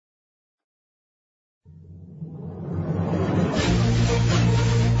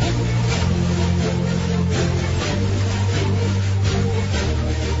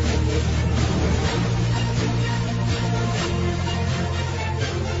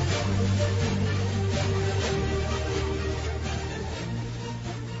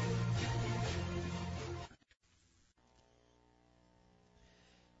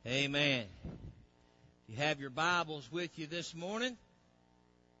Amen. If you have your Bibles with you this morning,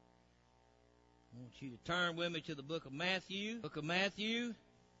 I want you to turn with me to the book of Matthew. Book of Matthew.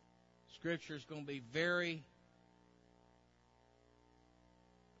 Scripture is going to be very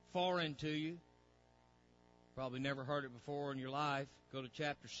foreign to you. Probably never heard it before in your life. Go to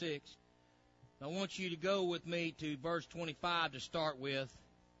chapter 6. I want you to go with me to verse 25 to start with.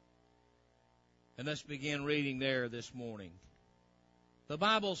 And let's begin reading there this morning. The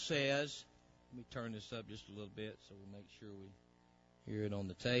Bible says, let me turn this up just a little bit so we'll make sure we hear it on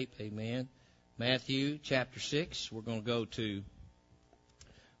the tape. Amen. Matthew chapter 6. We're going to go to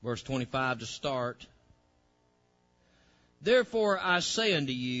verse 25 to start. Therefore I say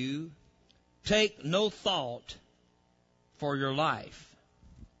unto you, take no thought for your life,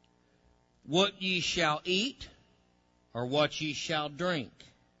 what ye shall eat, or what ye shall drink,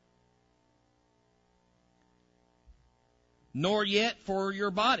 nor yet for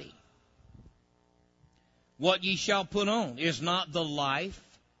your body, what ye shall put on. Is not the life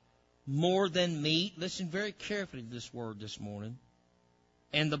more than meat? Listen very carefully to this word this morning.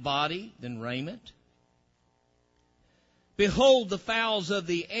 And the body than raiment? Behold the fowls of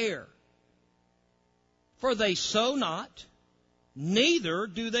the air, for they sow not, neither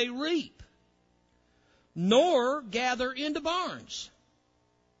do they reap, nor gather into barns.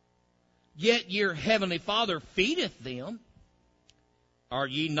 Yet your heavenly Father feedeth them. Are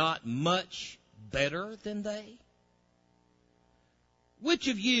ye not much better than they? Which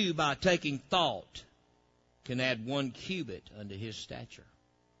of you, by taking thought, can add 1 cubit unto his stature?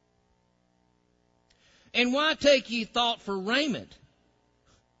 And why take ye thought for raiment?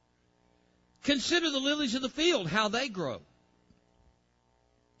 Consider the lilies of the field, how they grow.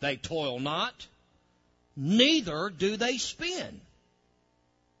 They toil not, neither do they spin.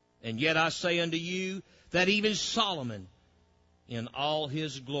 And yet I say unto you that even Solomon in all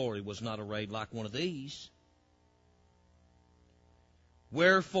his glory was not arrayed like one of these.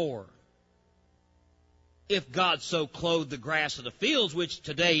 Wherefore, if God so clothe the grass of the fields, which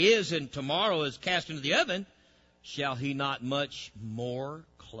today is and tomorrow is cast into the oven, shall he not much more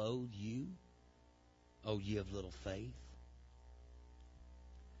clothe you, O ye of little faith?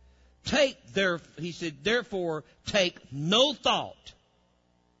 He said, therefore take no thought,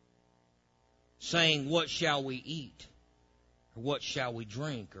 saying, what shall we eat? Or what shall we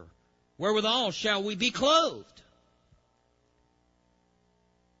drink? Or wherewithal shall we be clothed?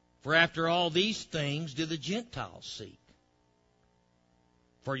 For after all these things do the Gentiles seek.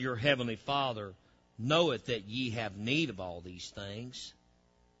 For your heavenly Father knoweth that ye have need of all these things.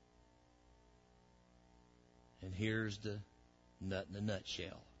 And here's the nut in the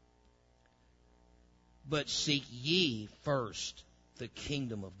nutshell. But seek ye first the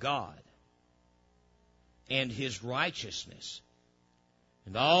kingdom of God and his righteousness,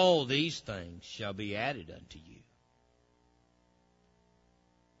 and all these things shall be added unto you.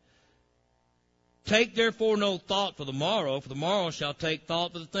 Take therefore no thought for the morrow shall take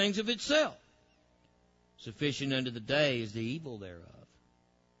thought for the things of itself. Sufficient unto the day is the evil thereof.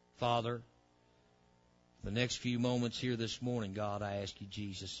 Father, the next few moments here this morning, God, I ask you,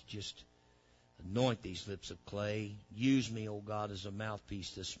 Jesus, just anoint these lips of clay. Use me, O God, as a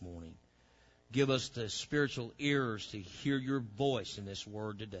mouthpiece this morning. Give us the spiritual ears to hear your voice in this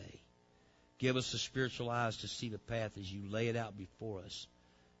word today. Give us the spiritual eyes to see the path as you lay it out before us.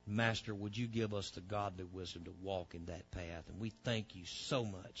 Master, would you give us the godly wisdom to walk in that path? And we thank you so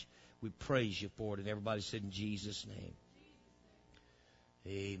much. We praise you for it. And everybody said in Jesus' name.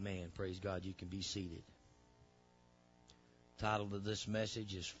 Amen. Praise God. You can be seated. The title of this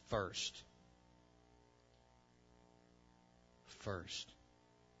message is First. First.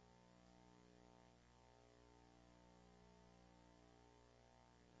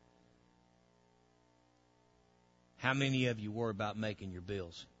 How many of you worry about making your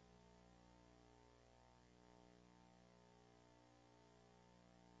bills?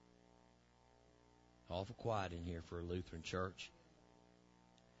 Awful quiet in here for a Lutheran church.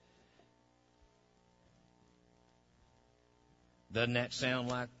 Doesn't that sound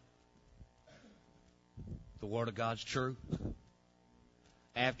like the Word of God's true?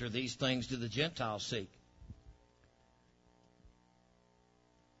 After these things do the Gentiles seek.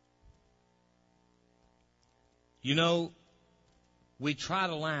 You know, we try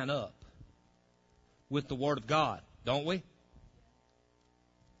to line up with the Word of God, don't we?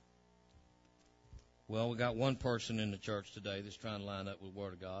 Well, we got one person in the church today that's trying to line up with the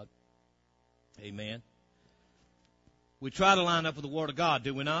Word of God. Amen. We try to line up with the Word of God,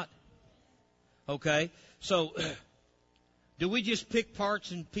 do we not? Okay. So, do we just pick parts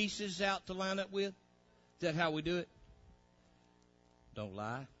and pieces out to line up with? Is that how we do it? Don't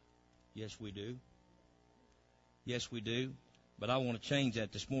lie. Yes, we do. Yes, we do. But I want to change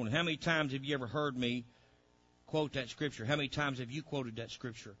that this morning. How many times have you ever heard me quote that scripture? How many times have you quoted that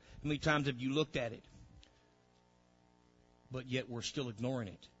scripture? How many times have you looked at it? But yet we're still ignoring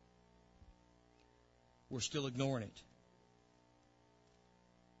it. We're still ignoring it.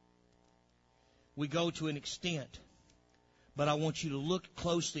 We go to an extent, but I want you to look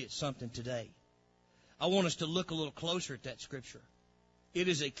closely at something today. I want us to look a little closer at that scripture. It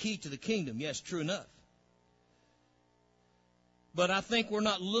is a key to the kingdom. Yes, true enough. But I think we're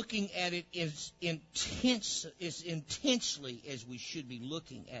not looking at it as intensely as we should be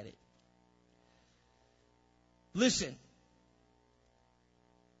looking at it. Listen.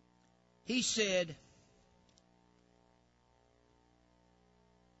 He said,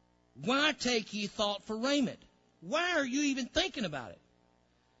 why take ye thought for raiment? Why are you even thinking about it?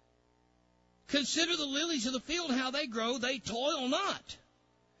 Consider the lilies of the field, how they grow, they toil not.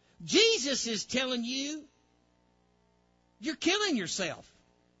 Jesus is telling you, you're killing yourself.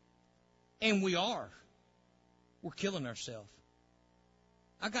 And we are. We're killing ourselves.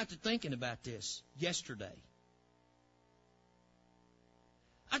 I got to thinking about this yesterday.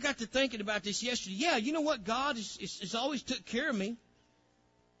 Yeah, you know what? God has always took care of me.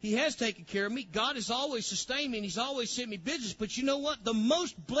 He has taken care of me. God has always sustained me, and He's always sent me business. But you know what? The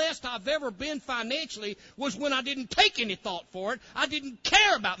most blessed I've ever been financially was when I didn't take any thought for it. I didn't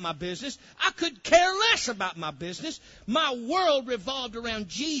care about my business. I could care less about my business. My world revolved around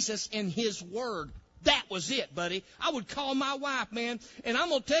Jesus and His Word. That was it, buddy. I would call my wife, man, and I'm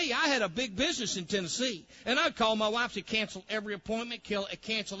going to tell you, I had a big business in Tennessee, and I'd call my wife to cancel every appointment,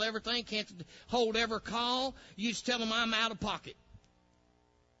 cancel everything, hold every call. You just tell them I'm out of pocket.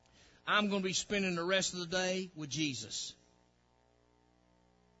 I'm going to be spending the rest of the day with Jesus.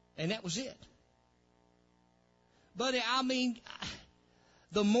 And that was it. Buddy, I mean,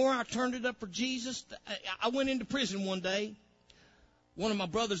 the more I turned it up for Jesus, I went into prison one day. One of my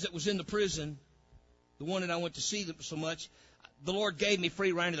brothers that was in the prison, the one that I went to see so much, the Lord gave me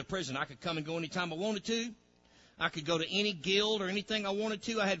free reign of the prison. I could come and go anytime I wanted to. I could go to any guild or anything I wanted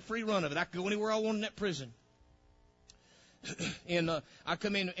to. I had free run of it. I could go anywhere I wanted in that prison. And I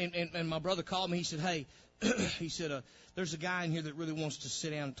come in, and my brother called me. He said, hey, he said, there's a guy in here that really wants to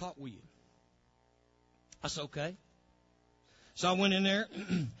sit down and talk with you. I said, okay. So I went in there,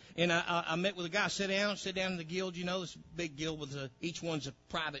 and I met with a guy. Sit down in the guild. You know, this big guild with each one's a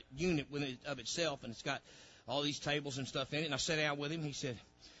private unit of itself, and it's got all these tables and stuff in it. And I sat down with him. He said,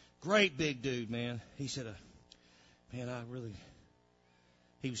 great big dude, man. He said, man,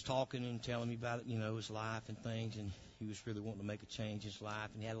 he was talking and telling me about it, you know, his life and things, and he was really wanting to make a change in his life,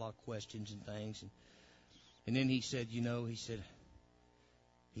 and he had a lot of questions and things. And then he said, you know, he said,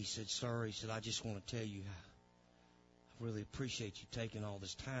 sir, he said, I just want to tell you, I really appreciate you taking all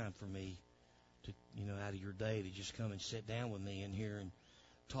this time for me to, you know, out of your day to just come and sit down with me in here and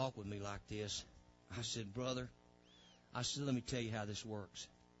talk with me like this. I said, brother, I said, let me tell you how this works.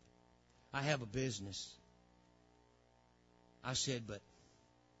 I have a business. I said,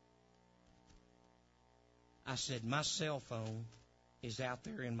 my cell phone is out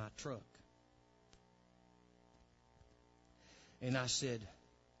there in my truck. And I said,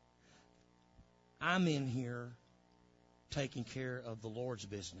 I'm in here taking care of the Lord's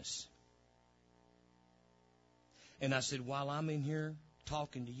business. And I said, while I'm in here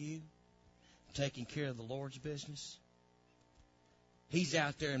talking to you, taking care of the Lord's business, He's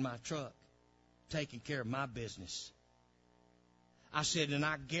out there in my truck taking care of my business. I said, and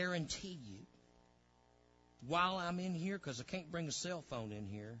I guarantee you, while I'm in here, because I can't bring a cell phone in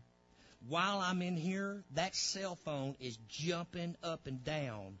here, while I'm in here, that cell phone is jumping up and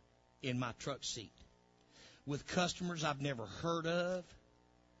down in my truck seat. With customers I've never heard of,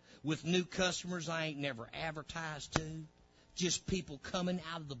 with new customers I ain't never advertised to, just people coming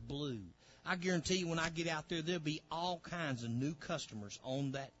out of the blue. I guarantee you when I get out there, there'll be all kinds of new customers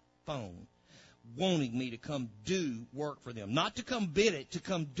on that phone wanting me to come do work for them. Not to come bid it, to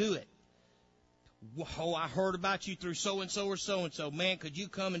come do it. Oh, I heard about you through so-and-so or so-and-so. Man, could you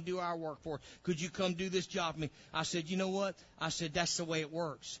come and do our work for us? Could you come do this job for me? I said, you know what? I said, that's the way it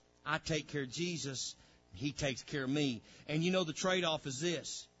works. I take care of Jesus. He takes care of me. And you know the trade-off is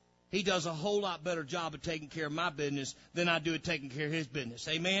this. He does a whole lot better job of taking care of my business than I do at taking care of His business.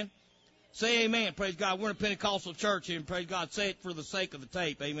 Amen? Say amen. Praise God. We're in a Pentecostal church here, and praise God. Say it for the sake of the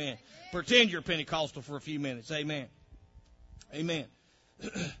tape. Amen. Pretend you're Pentecostal for a few minutes. Amen. Amen.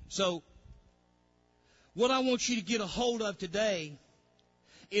 So, what I want you to get a hold of today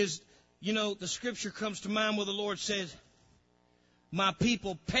is, you know, the scripture comes to mind where the Lord says, my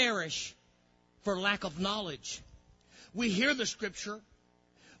people perish for lack of knowledge. We hear the scripture,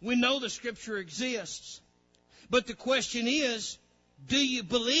 We know the Scripture exists. But the question is, do you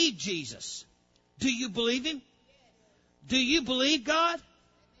believe Jesus? Do you believe Him? Do you believe God?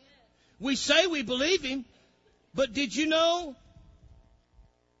 We say we believe Him, but did you know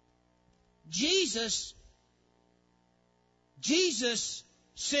Jesus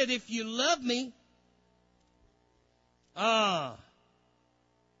said, if you love me,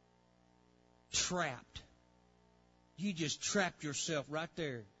 trapped. You just trapped yourself right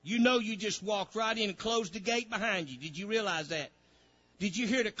there. You know you just walked right in and closed the gate behind you. Did you realize that? Did you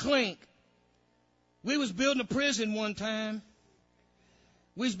hear the clink? We was building a prison one time.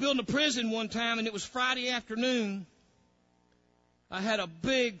 And it was Friday afternoon. I had a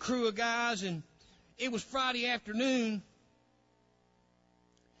big crew of guys, and it was Friday afternoon.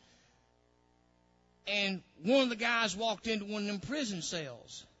 And one of the guys walked into one of them prison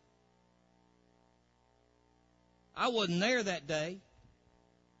cells. I wasn't there that day.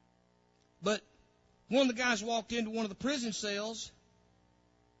 But one of the guys walked into one of the prison cells,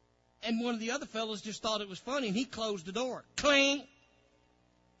 and one of the other fellows just thought it was funny, and he closed the door. Cling!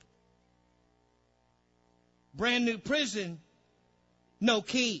 Brand new prison, no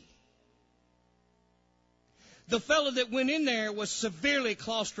key. The fellow that went in there was severely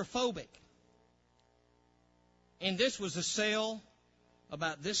claustrophobic. And this was a cell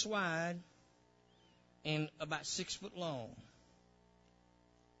about this wide and about 6 foot long.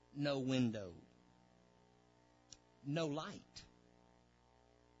 No window. No light.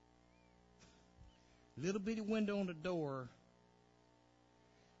 Little bitty window on the door.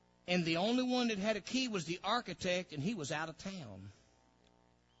 And the only one that had a key was the architect, and he was out of town.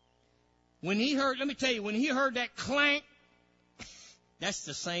 When he heard that clank, that's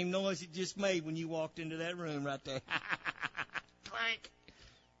the same noise it just made when you walked into that room right there. Clank.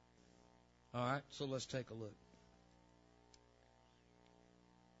 All right, so let's take a look.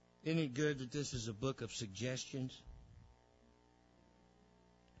 Isn't it good that this is a book of suggestions?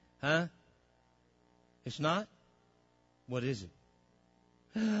 Huh? It's not? What is it?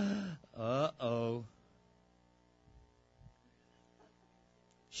 Uh-oh.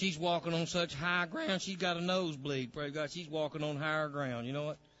 She's walking on such high ground, she's got a nosebleed. Praise God, she's walking on higher ground. You know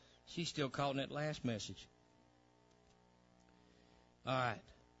what? She's still caught in that last message. All right.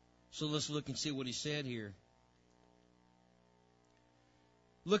 So let's look and see what he said here.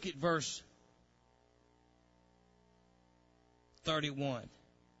 Look at verse 31.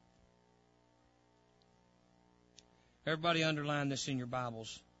 Everybody underline this in your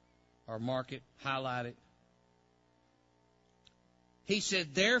Bibles, or mark it, highlight it. He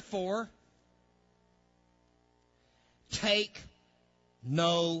said, therefore, take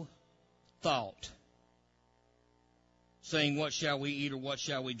no thought, saying, what shall we eat, or what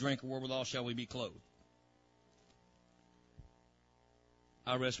shall we drink, or wherewithal shall we be clothed?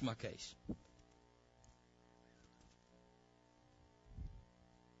 I rest my case.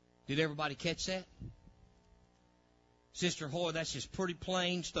 Did everybody catch that? Sister Hoy, that's just pretty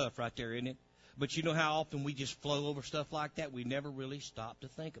plain stuff right there, isn't it? But you know how often we just flow over stuff like that? We never really stop to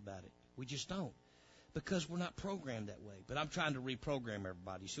think about it. We just don't. Because we're not programmed that way. But I'm trying to reprogram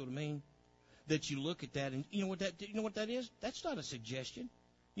everybody. You see what I mean? That you look at that and you know what that is? That's not a suggestion.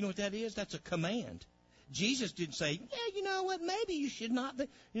 You know what that is? That's a command. Jesus didn't say, yeah, you know what, maybe you should not.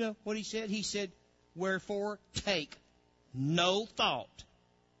 You know what he said? He said, wherefore take no thought.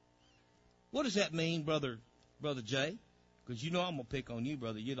 What does that mean, Brother Jay? Because you know I'm going to pick on you,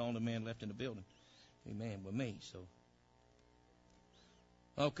 brother. You're the only man left in the building. Amen, with me, so.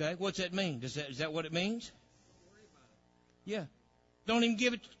 Okay, what's that mean? Is that what it means? Yeah. Don't even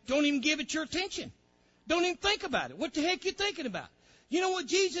give it your attention. Don't even think about it. What the heck you thinking about? You know what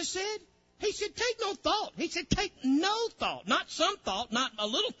Jesus said? He said, take no thought. He said, take no thought. Not some thought, not a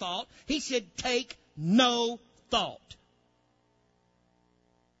little thought. He said, take no thought.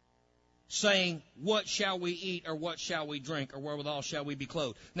 Saying, what shall we eat, or what shall we drink, or wherewithal shall we be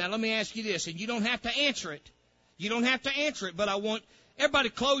clothed? Now, let me ask you this, and you don't have to answer it. You don't have to answer it, but I want everybody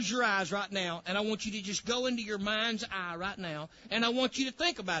close your eyes right now, and I want you to just go into your mind's eye right now, and I want you to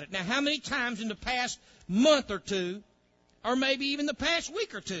think about it. Now, how many times in the past month or two, or maybe even the past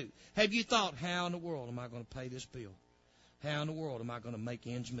week or two, have you thought, how in the world am I going to pay this bill? How in the world am I going to make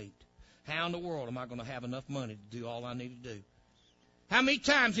ends meet? How in the world am I going to have enough money to do all I need to do? How many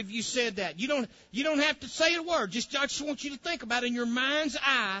times have you said that? You don't have to say a word. I just want you to think about it in your mind's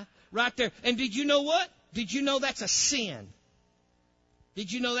eye right there. And did you know what? Did you know that's a sin?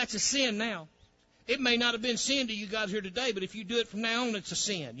 Did you know that's a sin now? It may not have been sin to you guys here today, but if you do it from now on, it's a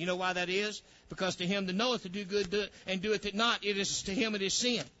sin. You know why that is? Because to him that knoweth to do good and doeth it not, it is to him it is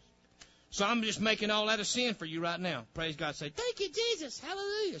sin. So I'm just making all that a sin for you right now. Praise God. Say, thank you, Jesus.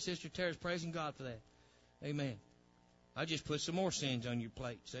 Hallelujah. Sister Tara's praising God for that. Amen. I just put some more sins on your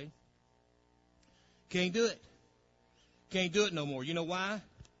plate, see? Can't do it. Can't do it no more. You know why?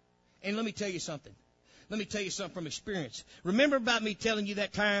 And let me tell you something. Let me tell you something from experience. Remember about me telling you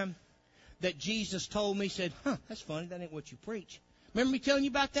that time that Jesus told me, said, that's funny, that ain't what you preach. Remember me telling you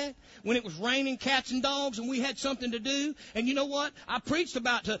about that? When it was raining cats and dogs and we had something to do. And you know what? I preached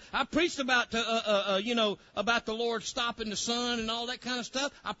about about the Lord stopping the sun and all that kind of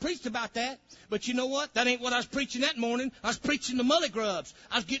stuff. I preached about that. But you know what? That ain't what I was preaching that morning. I was preaching the mully grubs.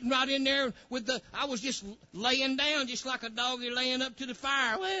 I was getting right in there I was just laying down just like a doggy laying up to the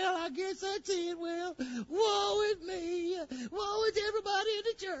fire. Well, I guess that's it. Well, woe is me. Woe is everybody in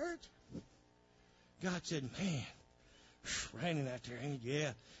the church. God said, man. Raining out there, ain't it?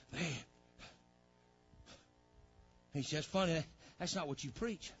 Yeah, man. He says, funny, that's not what you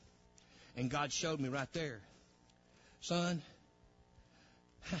preach. And God showed me right there. Son,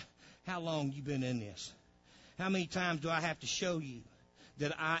 how long you been in this? How many times do I have to show you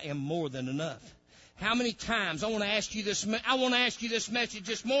that I am more than enough? How many times? I want to ask you this message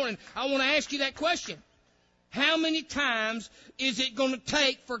this morning. I want to ask you that question. How many times is it going to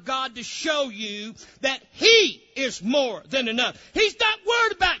take for God to show you that He is more than enough? He's not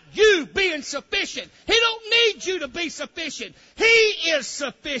worried about you being sufficient. He don't need you to be sufficient. He is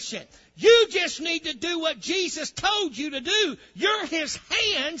sufficient. You just need to do what Jesus told you to do. You're His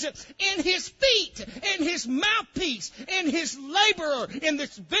hands and His feet and His mouthpiece and His laborer in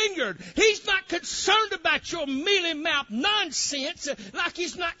this vineyard. He's not concerned about your mealy-mouthed nonsense like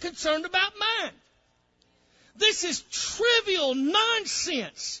He's not concerned about mine. This is trivial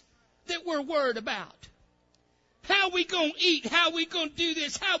nonsense that we're worried about. How we going to eat? How we going to do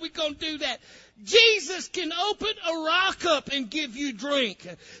this? How we going to do that? Jesus can open a rock up and give you drink.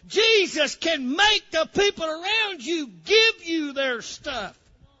 Jesus can make the people around you give you their stuff.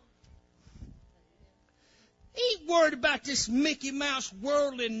 He ain't worried about this Mickey Mouse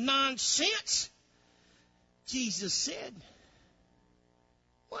worldly nonsense. Jesus said,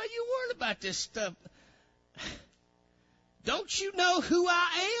 why are you worried about this stuff? Don't you know who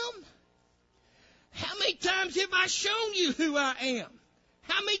I am? How many times have I shown you who I am?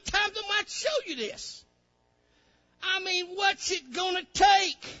 How many times am I show you this? I mean, what's it going to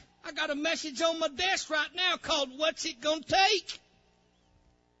take? I got a message on my desk right now called What's It Going to Take?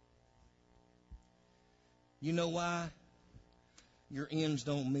 You know why your ends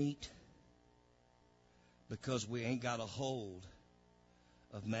don't meet? Because we ain't got a hold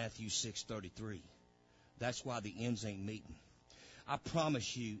of Matthew 6:33. That's why the ends ain't meeting. I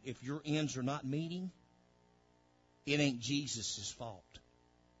promise you, if your ends are not meeting, it ain't Jesus' fault.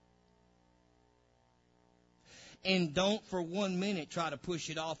 And don't for 1 minute try to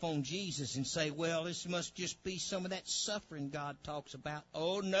push it off on Jesus and say, well, this must just be some of that suffering God talks about.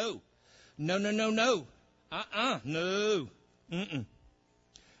 Oh, no. No. No. Mm-mm.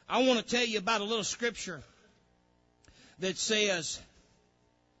 I want to tell you about a little scripture that says,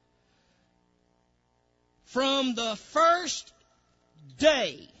 from the first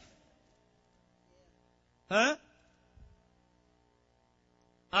day. Huh?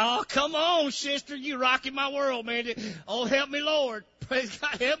 Oh, come on, sister. You rocking my world, man. Oh, help me, Lord. Praise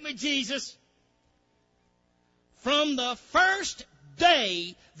God. Help me, Jesus. From the first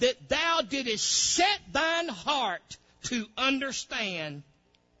day that thou didst set thine heart to understand,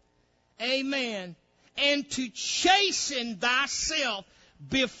 amen, and to chasten thyself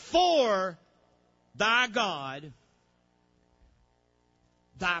before thy God,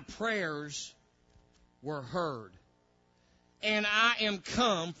 thy prayers were heard, and I am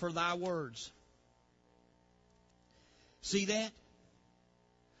come for thy words. See that?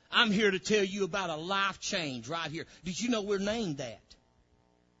 I'm here to tell you about a life change right here. Did you know we're named that?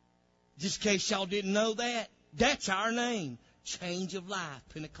 Just in case y'all didn't know that, that's our name. Change of life,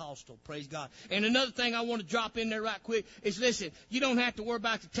 Pentecostal. Praise God. And another thing I want to drop in there right quick is, listen, you don't have to worry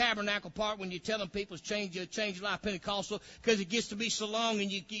about the tabernacle part when you're telling people it's change of life Pentecostal, because it gets to be so long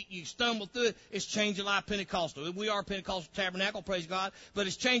and you stumble through it. It's change of life Pentecostal. We are Pentecostal tabernacle, praise God, but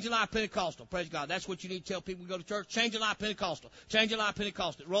it's change of life Pentecostal, praise God. That's what you need to tell people who go to church. Change of life Pentecostal. Change of life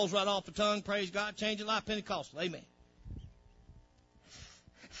Pentecostal. It rolls right off the tongue, praise God. Change of life Pentecostal. Amen.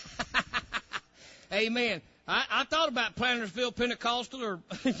 Amen. I thought about Plantersville Pentecostal or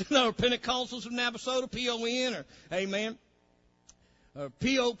Pentecostals of Navasota, PON, or amen, or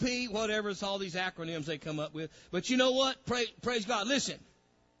POP, whatever. It's all these acronyms they come up with. But you know what? Praise God. Listen,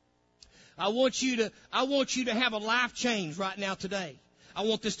 I want you to have a life change right now today. I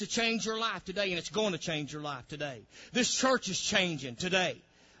want this to change your life today, and it's going to change your life today. This church is changing today.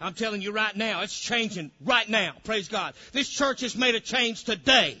 I'm telling you right now, it's changing right now. Praise God. This church has made a change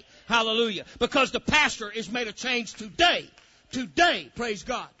today. Hallelujah. Because the pastor has made a change today. Today. Praise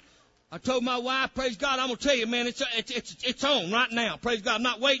God. I told my wife, praise God, I'm going to tell you, man, it's on right now. Praise God. I'm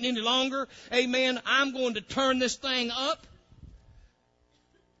not waiting any longer. Amen. I'm going to turn this thing up.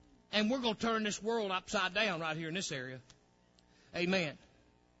 And we're going to turn this world upside down right here in this area. Amen.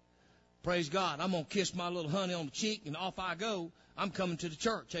 Praise God. I'm going to kiss my little honey on the cheek and off I go. I'm coming to the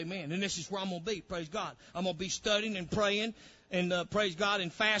church. Amen. And this is where I'm going to be. Praise God. I'm going to be studying and praying and praise God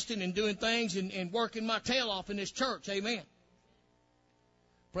and fasting and doing things and working my tail off in this church. Amen.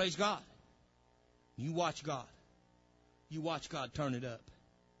 Praise God. You watch God. You watch God turn it up.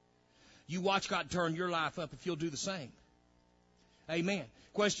 You watch God turn your life up if you'll do the same. Amen.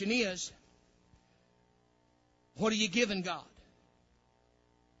 Question is, what are you giving God?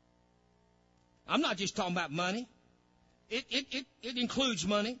 I'm not just talking about money. It includes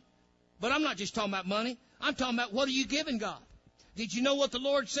money. But I'm not just talking about money. I'm talking about what are you giving God? Did you know what the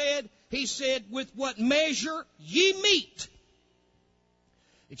Lord said? He said, with what measure ye meet,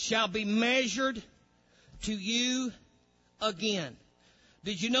 it shall be measured to you again.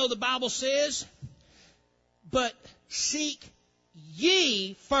 Did you know the Bible says, but seek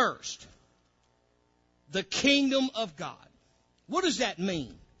ye first the kingdom of God. What does that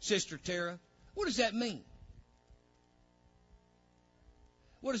mean, Sister Tara? What does that mean?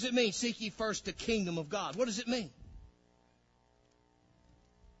 What does it mean, seek ye first the kingdom of God? What does it mean?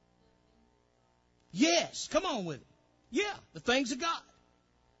 Yes, come on with it. Yeah, the things of God.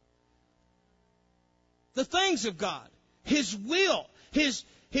 The things of God. His will, His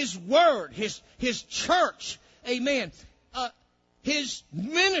word, His church. Amen. His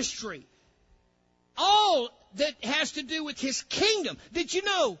ministry. All that has to do with His kingdom. Did you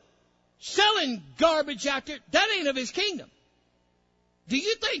know selling garbage out there, that ain't of His kingdom? Do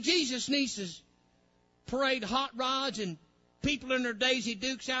you think Jesus needs to parade hot rods and people in their Daisy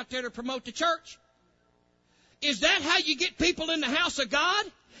Dukes out there to promote the church? Is that how you get people in the house of God?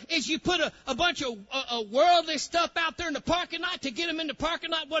 Is you put a bunch of worldly stuff out there in the parking lot to get them in the parking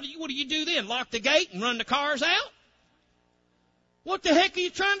lot? What do you do then? Lock the gate and run the cars out? What the heck are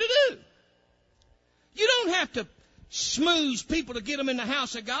you trying to do? You don't have to smooze people to get them in the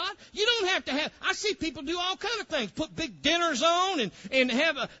house of God. You don't have to have, I see people do all kind of things. Put big dinners on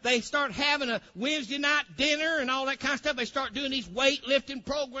and they start having a Wednesday night dinner and all that kind of stuff. They start doing these weightlifting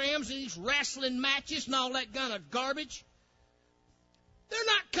programs and these wrestling matches and all that kind of garbage. They're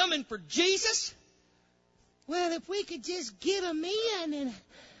not coming for Jesus. Well, if we could just get them in and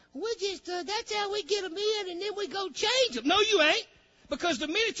we just, that's how we get them in and then we go change them. No, you ain't. Because the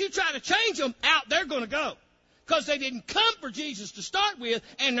minute you try to change them, out they're going to go. Because they didn't come for Jesus to start with,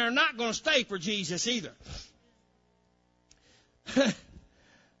 and they're not going to stay for Jesus either. Let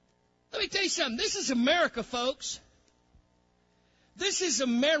me tell you something. This is America, folks. This is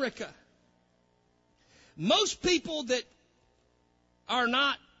America. Most people that are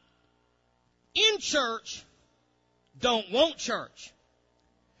not in church don't want church.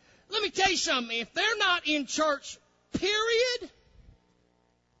 Let me tell you something. If they're not in church, period,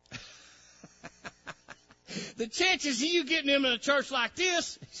 the chances of you getting them in a church like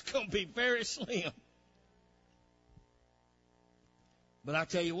this is going to be very slim. But I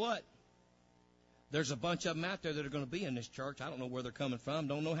tell you what, there's a bunch of them out there that are going to be in this church. I don't know where they're coming from.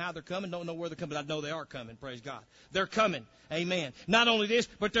 Don't know how they're coming. Don't know where they're coming. But I know they are coming. Praise God. They're coming. Amen. Not only this,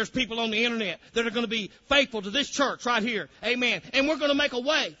 but there's people on the internet that are going to be faithful to this church right here. Amen. And we're going to make a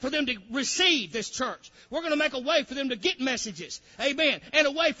way for them to receive this church. We're going to make a way for them to get messages. Amen. And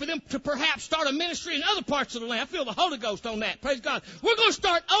a way for them to perhaps start a ministry in other parts of the land. I feel the Holy Ghost on that. Praise God. We're going to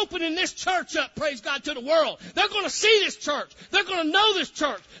start opening this church up, praise God, to the world. They're going to see this church. They're going to know this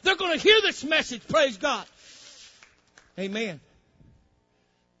church. They're going to hear this message. Praise God. Amen.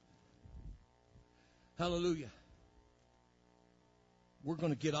 Hallelujah. We're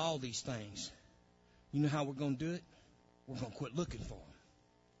going to get all these things. You know how we're going to do it? We're going to quit looking for them.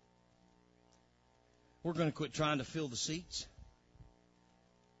 We're going to quit trying to fill the seats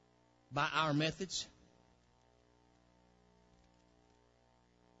by our methods.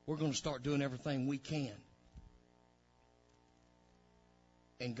 We're going to start doing everything we can.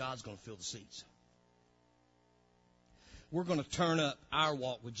 And God's going to fill the seats. We're going to turn up our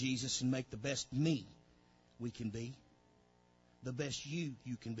walk with Jesus and make the best me we can be. The best you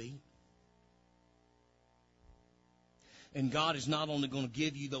can be. And God is not only going to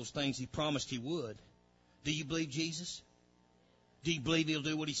give you those things He promised He would. Do you believe Jesus? Do you believe He'll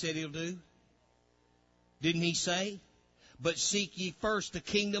do what He said He'll do? Didn't He say, but seek ye first the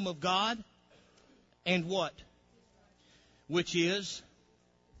kingdom of God and what? Which is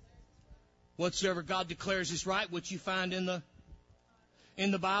Whatsoever God declares is right, which you find in the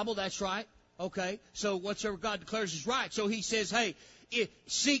Bible, that's right. Okay, so whatsoever God declares is right. So he says, hey,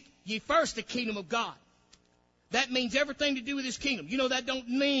 seek ye first the kingdom of God. That means everything to do with his kingdom. You know, that don't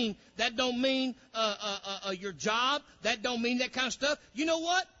mean your job. That don't mean that kind of stuff. You know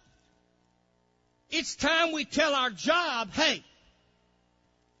what? It's time we tell our job, hey,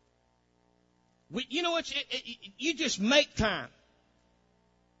 you know what? You just make time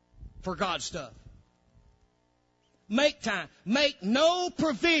for God's stuff. Make time. Make no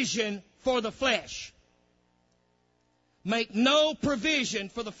provision for the flesh. Make no provision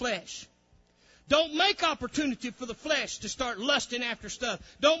for the flesh. Don't make opportunity for the flesh to start lusting after stuff.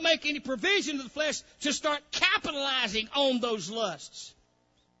 Don't make any provision to the flesh to start capitalizing on those lusts.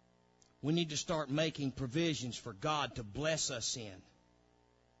 We need to start making provisions for God to bless us in.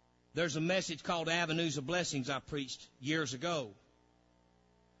 There's a message called Avenues of Blessings I preached years ago.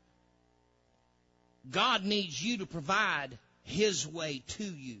 God needs you to provide His way to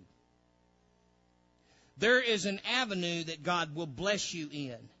you. There is an avenue that God will bless you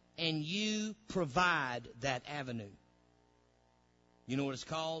in, and you provide that avenue. You know what it's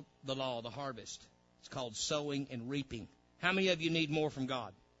called? The law of the harvest. It's called sowing and reaping. How many of you need more from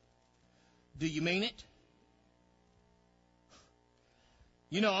God? Do you mean it?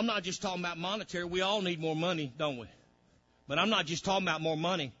 You know, I'm not just talking about monetary. We all need more money, don't we? But I'm not just talking about more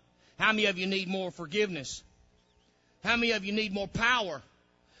money. How many of you need more forgiveness? How many of you need more power?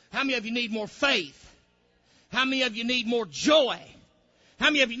 How many of you need more faith? How many of you need more joy? How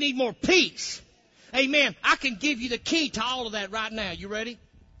many of you need more peace? Amen. I can give you the key to all of that right now. You ready?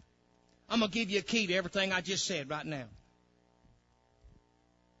 I'm going to give you a key to everything I just said right now.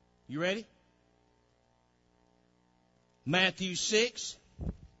 You ready? Matthew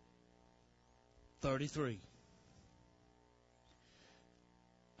 6:33.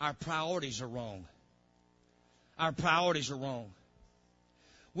 Our priorities are wrong. Our priorities are wrong.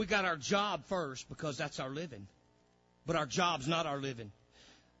 We got our job first because that's our living. But our job's not our living.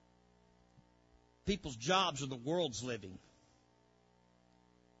 People's jobs are the world's living.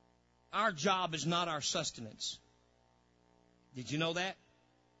 Our job is not our sustenance. Did you know that?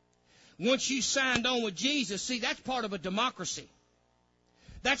 Once you signed on with Jesus, see, that's part of a democracy.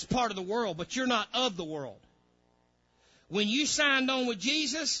 That's part of the world, but you're not of the world. When you signed on with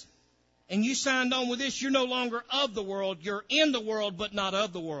Jesus and you signed on with this, you're no longer of the world. You're in the world, but not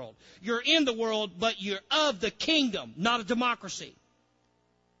of the world. You're in the world, but you're of the kingdom, not a democracy.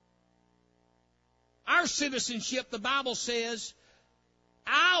 Our citizenship, the Bible says,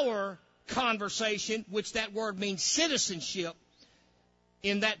 our conversation, which that word means citizenship,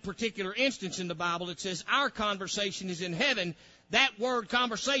 in that particular instance in the Bible, it says our conversation is in heaven. That word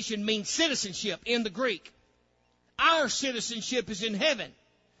conversation means citizenship in the Greek. Our citizenship is in heaven.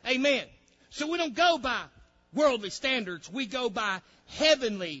 Amen. So we don't go by worldly standards. We go by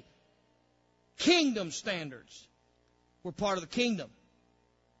heavenly kingdom standards. We're part of the kingdom.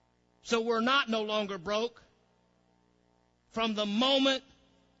 So we're no longer broke. From the moment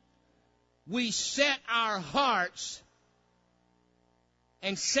we set our hearts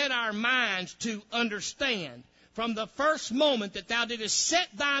and set our minds to understand, from the first moment that thou didst set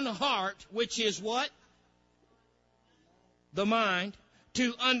thine heart, which is what? The mind,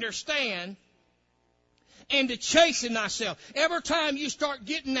 to understand and to chasten thyself. Every time you start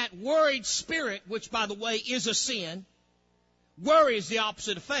getting that worried spirit, which, by the way, is a sin, worry is the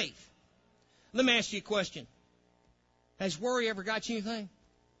opposite of faith. Let me ask you a question. Has worry ever got you anything?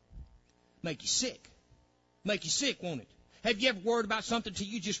 Make you sick. Make you sick, won't it? Have you ever worried about something till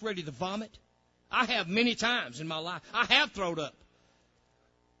you just ready to vomit? I have many times in my life. I have thrown up.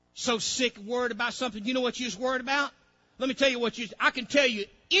 So sick, worried about something. You know what you was worried about? Let me tell you what I can tell you,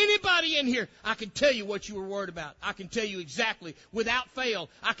 anybody in here, I can tell you what you were worried about. I can tell you exactly, without fail.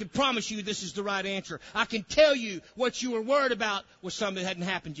 I can promise you this is the right answer. I can tell you what you were worried about was something that hadn't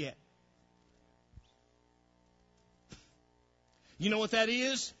happened yet. You know what that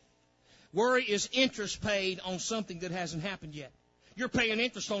is? Worry is interest paid on something that hasn't happened yet. You're paying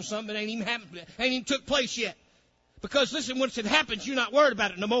interest on something that ain't even happened, ain't even took place yet. Because listen, once it happens, you're not worried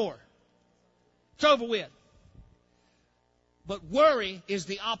about it no more. It's over with. But worry is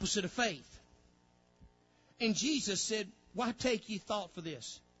the opposite of faith. And Jesus said, why take ye thought for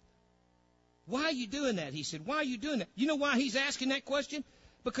this? Why are you doing that? He said, why are you doing that? You know why he's asking that question?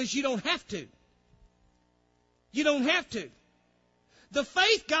 Because you don't have to. You don't have to. The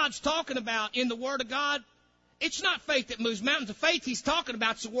faith God's talking about in the Word of God, it's not faith that moves mountains. The faith he's talking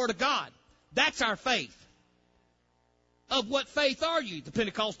about is the Word of God. That's our faith. Of what faith are you? The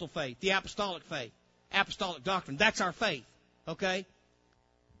Pentecostal faith, the apostolic faith, apostolic doctrine. That's our faith. Okay?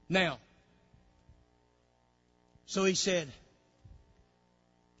 Now, So he said,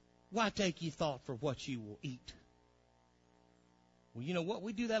 why take ye thought for what you will eat? Well, you know what?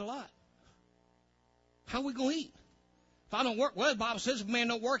 We do that a lot. How are we going to eat? If I don't work, well, the Bible says if a man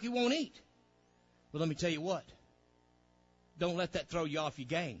don't work, he won't eat. Well, let me tell you what. Don't let that throw you off your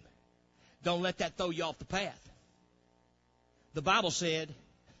game. Don't let that throw you off the path. The Bible said,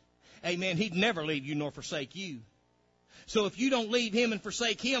 amen, he'd never leave you nor forsake you. So if you don't leave him and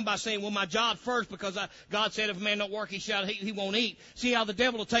forsake him by saying, well, my job first, because God said if a man don't work, he won't eat. See how the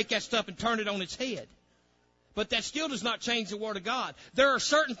devil will take that stuff and turn it on its head. But that still does not change the Word of God. There are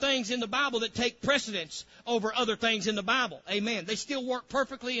certain things in the Bible that take precedence over other things in the Bible. Amen. They still work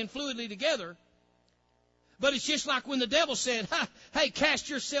perfectly and fluidly together. But it's just like when the devil said, hey, cast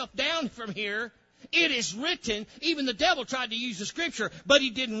yourself down from here. It is written. Even the devil tried to use the Scripture, but he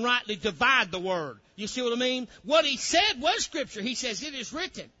didn't rightly divide the Word. You see what I mean? What he said was Scripture. He says, it is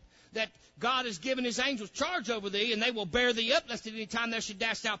written that God has given his angels charge over thee, and they will bear thee up, lest at any time thou should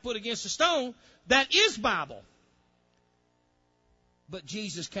dash thy foot against a stone. That is Bible. But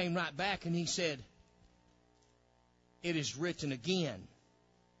Jesus came right back and he said, it is written again,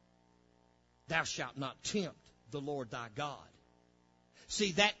 thou shalt not tempt the Lord thy God.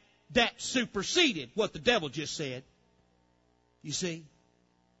 See, that superseded what the devil just said. You see?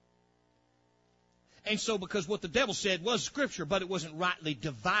 And so because what the devil said was Scripture, but it wasn't rightly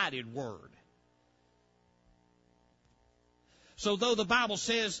divided Word. So though the Bible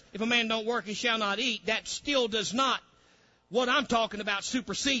says, if a man don't work, he shall not eat, that still does not, what I'm talking about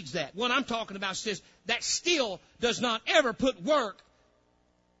supersedes that. What I'm talking about says, that still does not ever put work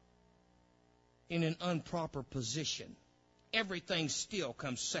in an improper position. Everything still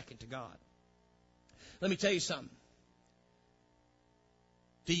comes second to God. Let me tell you something.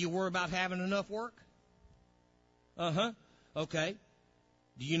 Do you worry about having enough work? Okay.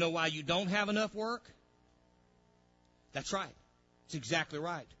 Do you know why you don't have enough work? That's right. It's exactly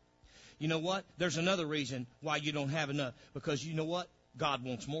right. You know what? There's another reason why you don't have enough. Because you know what? God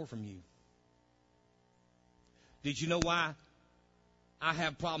wants more from you. Did you know why I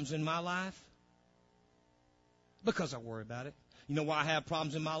have problems in my life? Because I worry about it. You know why I have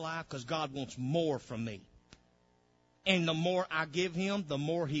problems in my life? Because God wants more from me. And the more I give him, the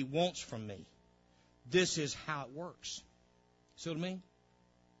more he wants from me. This is how it works. See what I mean?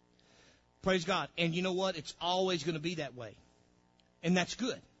 Praise God. And you know what? It's always going to be that way. And that's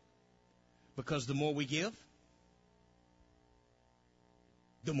good. Because the more we give,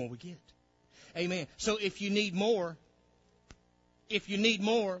 the more we get. Amen. So if you need more,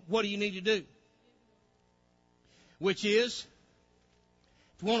 what do you need to do? Which is,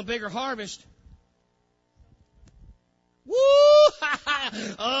 if you want a bigger harvest, woo!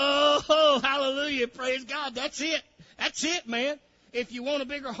 Oh, hallelujah. Praise God. That's it. That's it, man. If you want a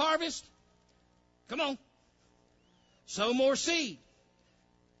bigger harvest, come on. Sow more seed.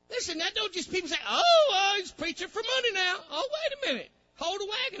 Listen, that don't just people say, he's preaching for money now. Oh, wait a minute. Hold a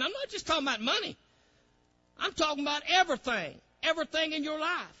wagon. I'm not just talking about money. I'm talking about everything. Everything in your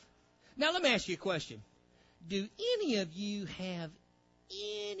life. Now, let me ask you a question. Do any of you have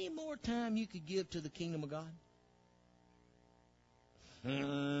any more time you could give to the kingdom of God?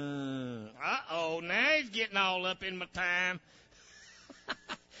 Now he's getting all up in my time.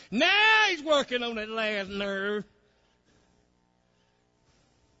 Now he's working on that last nerve.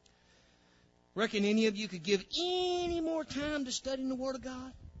 Reckon any of you could give any more time to studying the Word of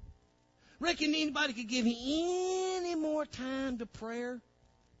God? Reckon anybody could give any more time to prayer?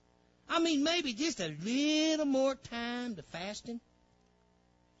 I mean, maybe just a little more time to fasting.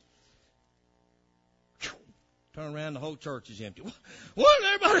 Turn around, the whole church is empty. What,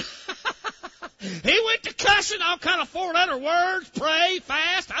 everybody? He went to cussing, all kind of 4-letter words, pray,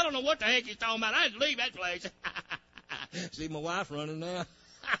 fast. I don't know what the heck he's talking about. I had to leave that place. See my wife running now.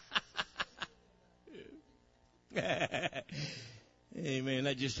 Amen.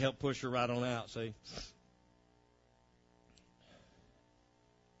 That just helped push her right on out, see.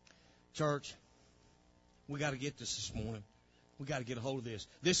 Church, we got to get this morning. We got to get a hold of this.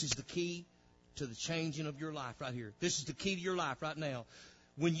 This is the key to the changing of your life right here. This is the key to your life right now.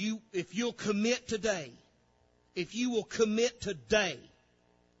 If you'll commit today, if you will commit today,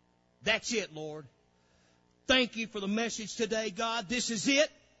 that's it, Lord. Thank you for the message today, God. This is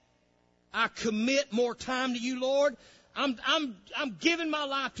it. I commit more time to you, Lord. I'm giving my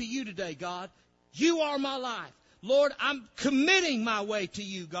life to you today, God. You are my life. Lord, I'm committing my way to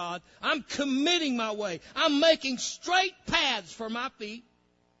you, God. I'm committing my way. I'm making straight paths for my feet.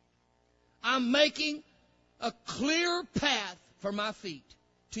 I'm making a clear path for my feet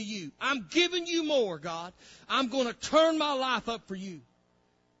to you. I'm giving you more, God. I'm going to turn my life up for you.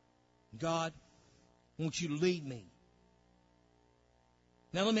 God, I want you to lead me.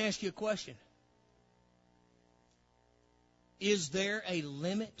 Now let me ask you a question. Is there a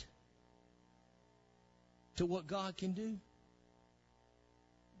limit to what God can do?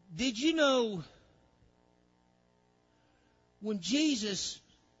 Did you know when Jesus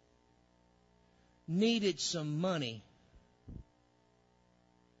needed some money,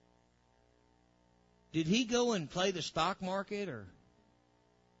 did he go and play the stock market, or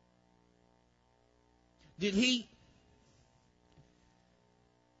did he?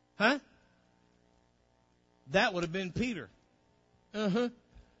 That would have been Peter.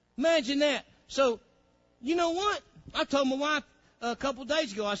 Imagine that. So, you know what? I told my wife a couple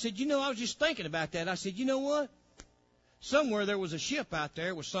days ago, I said, I was just thinking about that. I said, you know what? Somewhere there was a ship out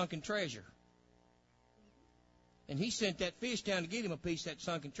there with sunken treasure. And he sent that fish down to get him a piece of that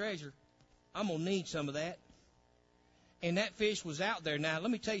sunken treasure. I'm going to need some of that. And that fish was out there. Now, let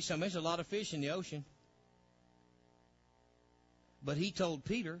me tell you something. There's a lot of fish in the ocean. But he told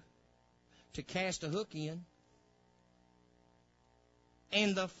Peter to cast a hook in.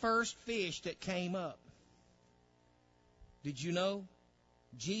 And the first fish that came up, did you know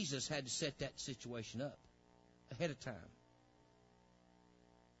Jesus had to set that situation up ahead of time?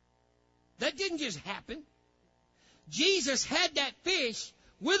 That didn't just happen. Jesus had that fish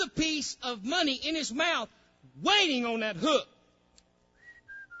with a piece of money in his mouth waiting on that hook.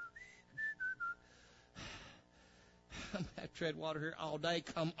 I'm going to tread water here all day.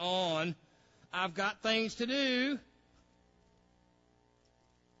 Come on. I've got things to do.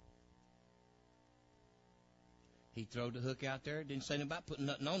 He threw the hook out there. Didn't say anything about putting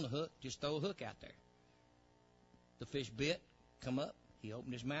nothing on the hook. Just throw a hook out there. The fish bit, come up. He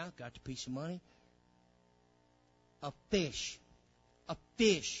opened his mouth, got the piece of money. A fish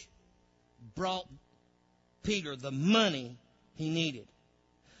brought Peter the money he needed.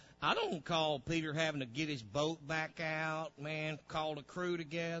 I don't call Peter having to get his boat back out, man, call the crew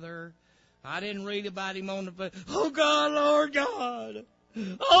together. I didn't read about him on the, oh God, Lord God.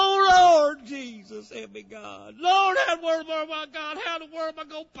 Oh, Lord Jesus, help me, God. Lord, how in the world am I, God? How in the world am I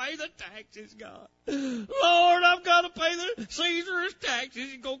going to pay the taxes, God? Lord, I've got to pay the Caesar's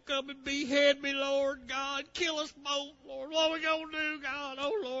taxes. He's going to come and behead me, Lord God. Kill us both, Lord. What are we going to do, God?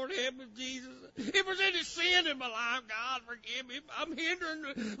 Oh, Lord, help me, Jesus. If there's any sin in my life, God, forgive me. If I'm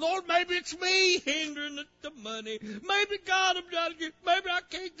hindering, Lord, maybe it's me hindering the money. Maybe, God, maybe I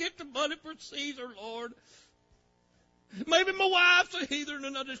can't get the money for Caesar, Lord. Maybe my wife's a heathen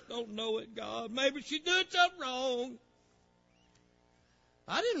and I just don't know it, God. Maybe she did something wrong.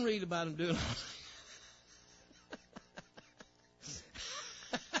 I didn't read about him doing all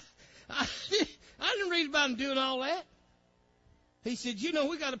that. I didn't read about him doing all that. He said,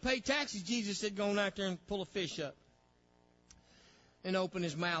 we got to pay taxes. Jesus said, go on out there and pull a fish up and open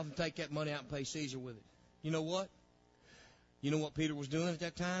his mouth and take that money out and pay Caesar with it. You know what? You know what Peter was doing at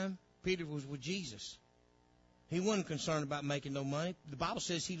that time? Peter was with Jesus. He wasn't concerned about making no money. The Bible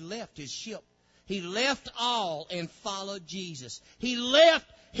says he left his ship. He left all and followed Jesus. He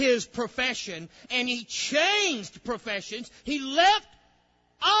left his profession and he changed professions. He left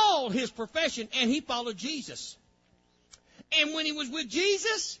all his profession and he followed Jesus. And when he was with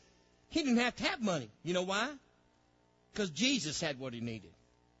Jesus, he didn't have to have money. You know why? Because Jesus had what he needed.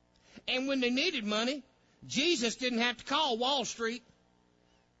 And when they needed money, Jesus didn't have to call Wall Street.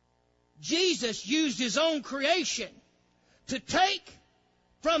 Jesus used his own creation to take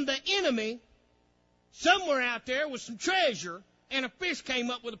from the enemy somewhere out there with some treasure, and a fish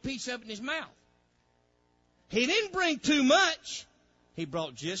came up with a piece of it in his mouth. He didn't bring too much. He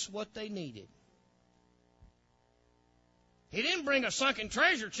brought just what they needed. He didn't bring a sunken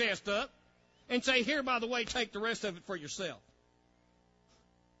treasure chest up and say, here, by the way, take the rest of it for yourself.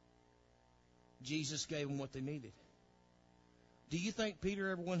 Jesus gave them what they needed. Do you think Peter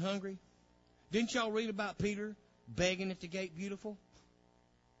ever went hungry? Didn't y'all read about Peter begging at the gate beautiful?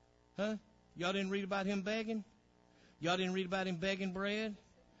 Huh? Y'all didn't read about him begging? Y'all didn't read about him begging bread?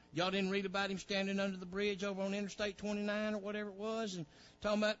 Y'all didn't read about him standing under the bridge over on Interstate 29 or whatever it was and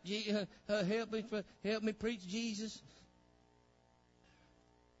talking about, help me preach Jesus?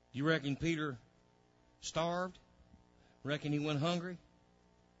 You reckon Peter starved? Reckon he went hungry?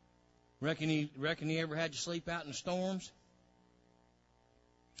 Reckon he ever had to sleep out in the storms?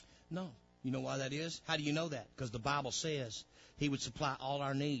 No. You know why that is? How do you know that? Because the Bible says he would supply all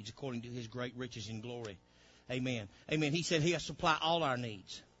our needs according to his great riches and glory. Amen. Amen. He said he'll supply all our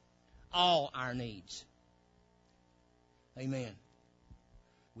needs. All our needs. Amen.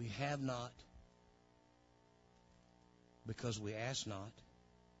 We have not because we ask not.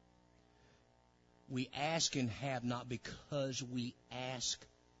 We ask and have not because we ask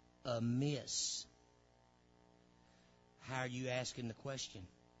amiss. How are you asking the question?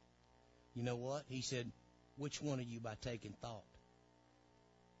 You know what? He said, which one of you by taking thought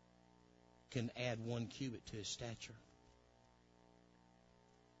can add 1 cubit to his stature?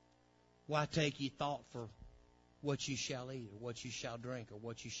 Why take ye thought for what you shall eat, or what you shall drink, or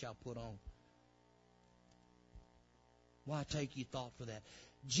what you shall put on? Why take ye thought for that?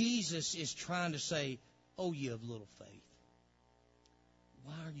 Jesus is trying to say, oh, you have little faith.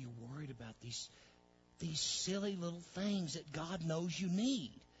 Why are you worried about these silly little things that God knows you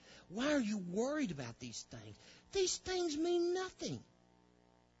need? Why are you worried about these things? These things mean nothing.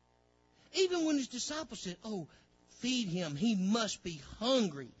 Even when his disciples said, oh, feed him, he must be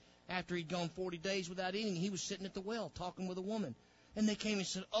hungry. After he'd gone 40 days without eating, he was sitting at the well talking with a woman. And they came and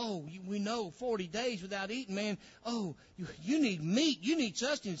said, oh, we know 40 days without eating, man. Oh, you need meat. You need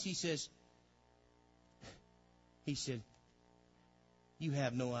sustenance. He said, you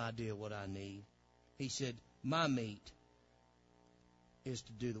have no idea what I need. He said, my meat is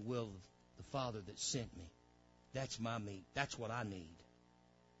to do the will of the Father that sent me. That's my meat. That's what I need.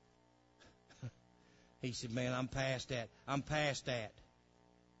 He said, man, I'm past that. I'm past that.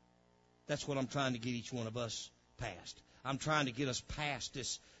 That's what I'm trying to get each one of us past. I'm trying to get us past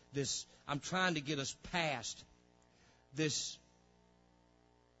this. I'm trying to get us past this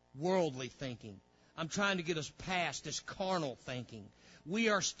worldly thinking. I'm trying to get us past this carnal thinking. We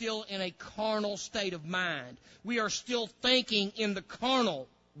are still in a carnal state of mind. We are still thinking in the carnal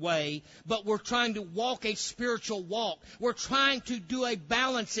way, but we're trying to walk a spiritual walk. We're trying to do a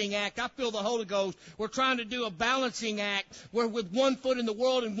balancing act. I feel the Holy Ghost. We're trying to do a balancing act where with 1 foot in the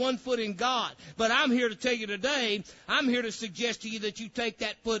world and 1 foot in God. But I'm here to tell you today, I'm here to suggest to you that you take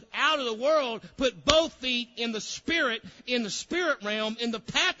that foot out of the world, put both feet in the spirit realm, in the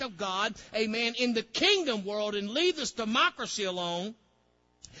path of God, amen, in the kingdom world, and leave this democracy alone.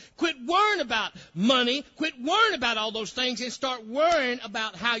 Quit worrying about money. Quit worrying about all those things and start worrying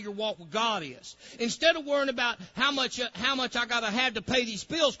about how your walk with God is. Instead of worrying about how much I got to have to pay these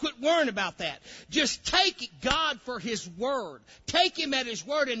bills, quit worrying about that. Just take God for His word. Take Him at His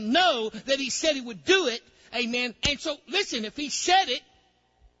word and know that He said He would do it. Amen. And so, listen, if He said it,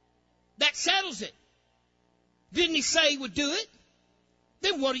 that settles it. Didn't He say He would do it?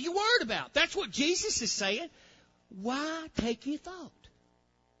 Then what are you worried about? That's what Jesus is saying. Why take any thought?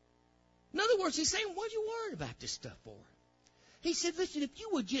 In other words, he's saying, what are you worried about this stuff for? He said, listen, if you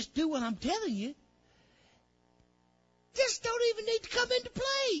would just do what I'm telling you, this don't even need to come into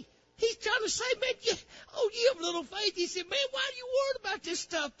play. He's trying to say, man, you have little faith. He said, man, why are you worried about this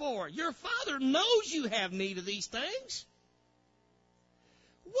stuff for? Your Father knows you have need of these things.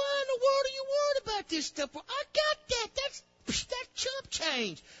 Why in the world are you worried about this stuff for? I got that. That's chump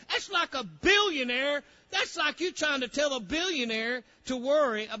change. That's like a billionaire. That's like you trying to tell a billionaire to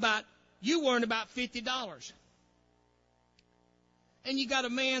worry about you worrying about $50. And you got a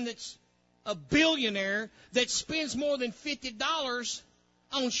man that's a billionaire that spends more than $50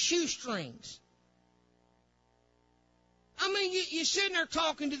 on shoestrings. I mean, you're sitting there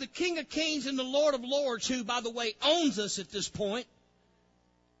talking to the King of Kings and the Lord of Lords, who, by the way, owns us at this point.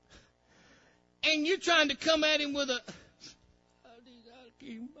 And you're trying to come at him with I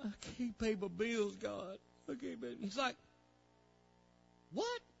can't pay my bills, God. I can't pay. He's like,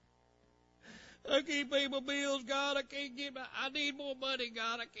 what? I can't pay my bills, God. I need more money,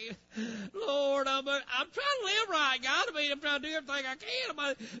 God. I can't. Lord, I'm trying to live right, God. I'm trying to do everything I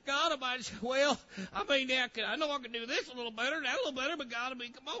can. God, I know I can do this a little better, that a little better, but God,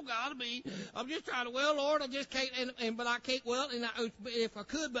 come on, God, I'm just trying to, Lord, I just can't, but I can't, if I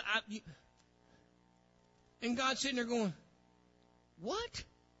could, but and God's sitting there going, what?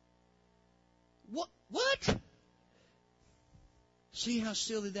 What? See how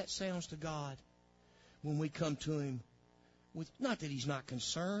silly that sounds to God when we come to Him with, not that He's not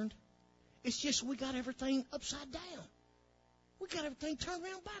concerned. It's just we got everything upside down. We got everything turned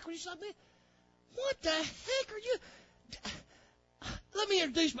around backwards. He's like, man, what the heck are you? Let me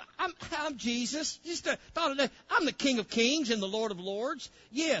introduce I'm Jesus. Just thought of that. I'm the King of Kings and the Lord of Lords.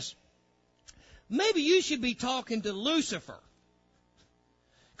 Yes. Maybe you should be talking to Lucifer,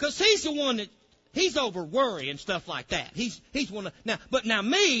 because he's the one that he's over worry and stuff like that. He's one of, now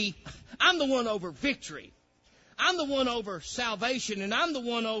me, I'm the one over victory. I'm the one over salvation, and I'm the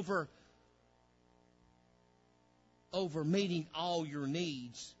one over meeting all your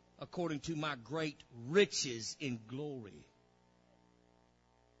needs according to my great riches in glory.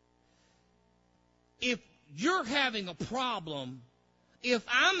 If you're having a problem, if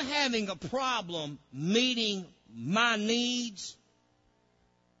I'm having a problem meeting my needs,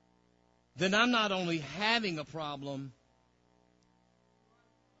 then I'm not only having a problem.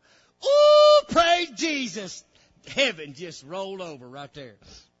 Oh, praise Jesus. Heaven just rolled over right there.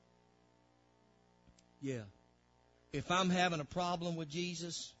 Yeah. If I'm having a problem with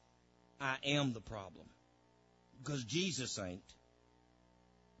Jesus, I am the problem. Because Jesus ain't.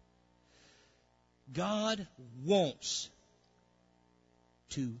 God wants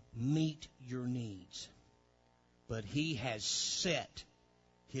to meet your needs. But He has set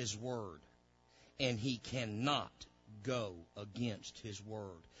His word. And He cannot go against His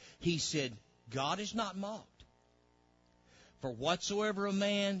word. He said, God is not mocked. For whatsoever a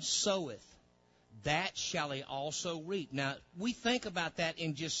man soweth, that shall he also reap. Now, we think about that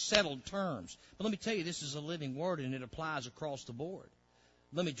in just settled terms. But let me tell you, this is a living word, and it applies across the board.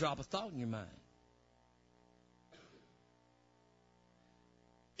 Let me drop a thought in your mind.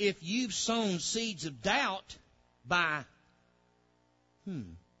 If you've sown seeds of doubt by,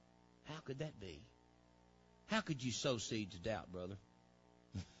 how could that be? How could you sow seeds of doubt, brother?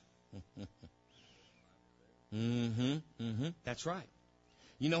 That's right.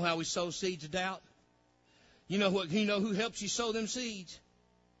 You know how we sow seeds of doubt? You know what? You know who helps you sow them seeds?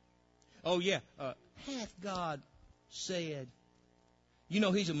 Oh yeah, hath God said? You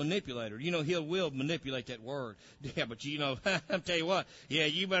know He's a manipulator. You know He will manipulate that word. Yeah, but you know, I'll tell you what. Yeah,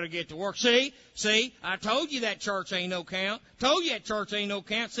 you better get to work. See, I told you that church ain't no count. Told you that church ain't no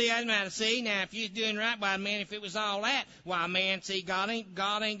count. See, I know. See, now if you're doing right, why, man, if it was all that, why, man, see, God ain't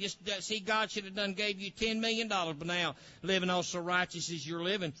just. See, God should have done gave you $10 million, but now living all so righteous as you're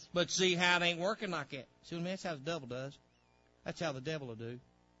living. But see how it ain't working like that. See, man, that's how the devil does. That's how the devil will do.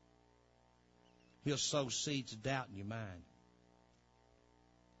 He'll sow seeds of doubt in your mind.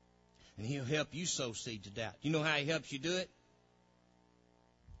 And He'll help you sow seeds of doubt. You know how He helps you do it?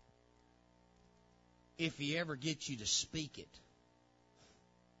 If He ever gets you to speak it.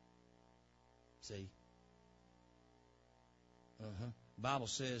 See? The Bible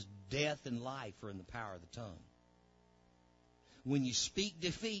says death and life are in the power of the tongue. When you speak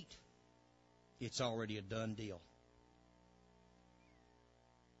defeat, it's already a done deal.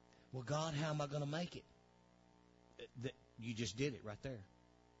 Well, God, how am I going to make it? You just did it right there.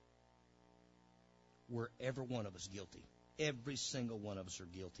 We're every one of us guilty. Every single one of us are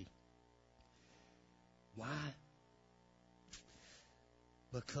guilty. Why?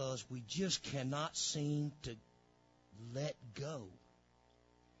 Because we just cannot seem to let go.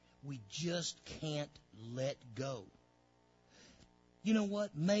 We just can't let go. You know what?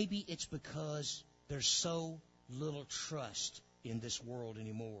 Maybe it's because there's so little trust in this world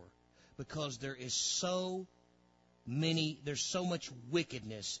anymore. Because there's so much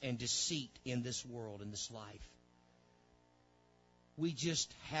wickedness and deceit in this world, in this life. We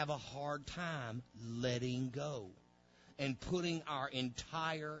just have a hard time letting go and putting our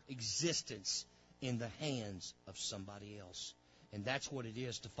entire existence in the hands of somebody else. And that's what it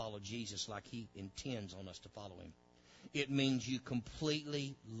is to follow Jesus like He intends on us to follow Him. It means you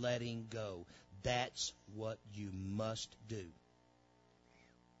completely letting go. That's what you must do.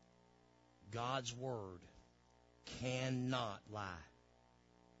 God's Word cannot lie.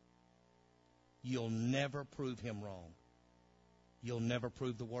 You'll never prove Him wrong. You'll never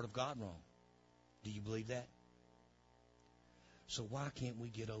prove the Word of God wrong. Do you believe that? So why can't we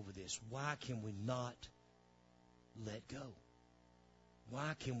get over this? Why can we not let go?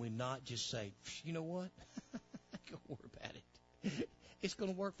 Why can we not just say, you know what? Don't worry about it. It's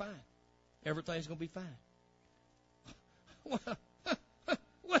going to work fine. Everything's going to be fine.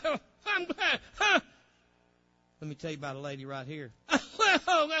 Well, I'm glad. Let me tell you about a lady right here.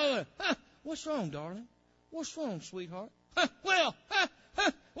 What's wrong, darling? What's wrong, sweetheart?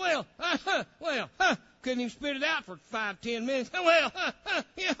 Couldn't even spit it out for 5-10 minutes.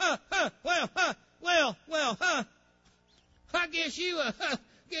 I guess you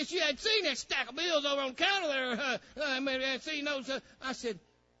had seen that stack of bills over on the counter there. Maybe I'd seen those. I said,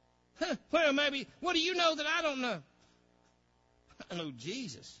 well, maybe. What do you know that I don't know? I know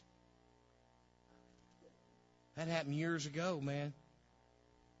Jesus. That happened years ago, man.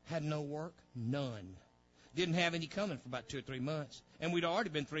 Had no work, none. Didn't have any coming for about 2 or 3 months. And we'd already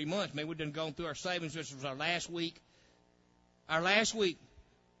been 3 months. Man, we'd done gone through our savings. This was our last week. Our last week,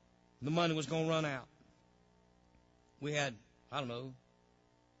 the money was going to run out. We had, I don't know,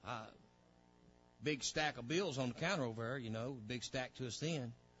 a big stack of bills on the counter over there, you know, big stack to us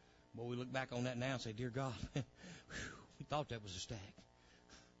then. But we look back on that now and say, dear God, we thought that was a stack.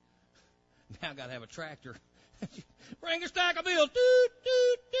 Now I've got to have a tractor. Bring a stack of bills. Doot,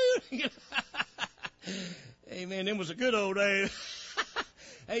 doot, doot. Amen. Them was a good old day.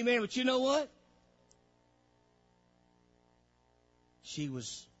 Amen. But you know what? She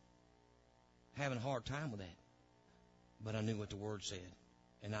was having a hard time with that. But I knew what the Word said.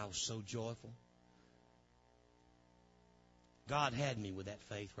 And I was so joyful. God had me with that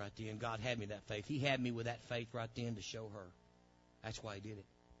faith right then. God had me that faith. He had me with that faith right then to show her. That's why He did it.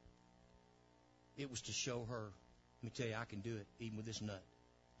 It was to show her, let me tell you, I can do it even with this nut.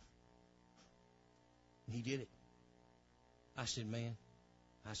 And He did it. I said, man,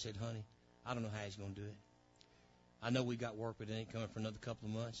 I said, honey, I don't know how He's going to do it. I know we got work, but it ain't coming for another couple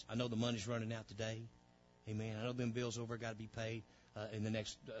of months. I know the money's running out today. Amen. I know them bills over got to be paid in the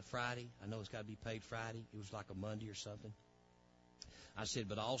next Friday. I know it's got to be paid Friday. It was like a Monday or something. I said,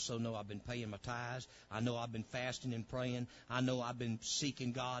 but I also know I've been paying my tithes. I know I've been fasting and praying. I know I've been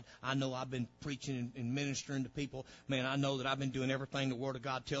seeking God. I know I've been preaching and ministering to people. Man, I know that I've been doing everything the Word of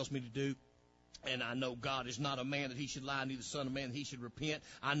God tells me to do. And I know God is not a man that He should lie, neither the Son of man that He should repent.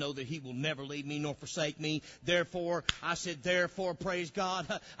 I know that He will never leave me nor forsake me. Therefore, I said, praise God,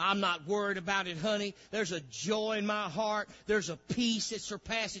 I'm not worried about it, honey. There's a joy in my heart. There's a peace that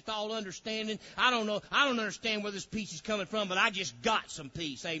surpasseth all understanding. I don't understand where this peace is coming from, but I just got some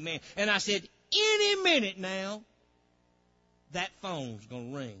peace. Amen. And I said, any minute now, that phone's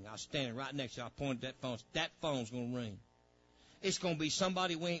going to ring. I was standing right next to you. I pointed at that phone. That phone's going to ring. It's going to be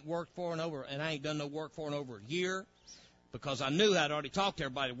somebody we ain't worked for and I ain't done no work for in over a year, because I knew I'd already talked to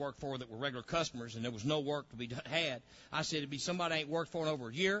everybody I worked for that were regular customers, and there was no work to be had. I said it'd be somebody I ain't worked for in over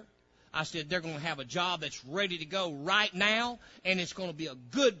a year. I said they're going to have a job that's ready to go right now, and it's going to be a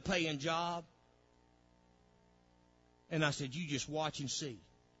good paying job. And I said, you just watch and see.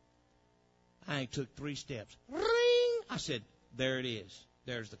 I ain't took 3 steps. Ring! I said, there it is.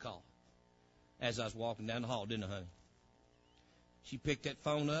 There's the call. As I was walking down the hall, didn't I, honey? She picked that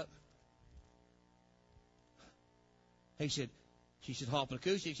phone up. She said, Hoffman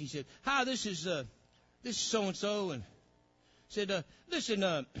Acoustics. She said, hi, this is so-and-so. And said, listen,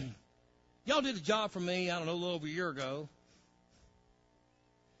 y'all did a job for me, I don't know, a little over a year ago.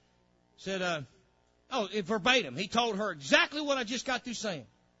 Said, verbatim. He told her exactly what I just got through saying.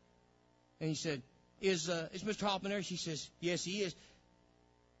 And he said, is Mr. Hoffman there? She says, yes, he is.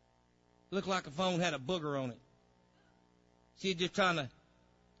 Looked like the phone had a booger on it. She did.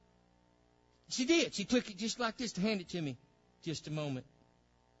 She took it just like this to hand it to me. Just a moment.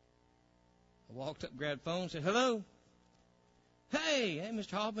 I walked up, grabbed the phone, said, hello. Hey,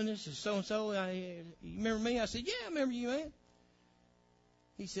 Mr. Hoffman, this is so-and-so. You remember me? I said, yeah, I remember you, man.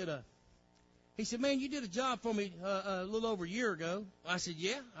 He said, man, you did a job for me a little over a year ago. I said,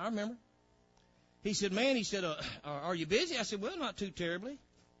 yeah, I remember. He said, man, are you busy? I said, well, not too terribly.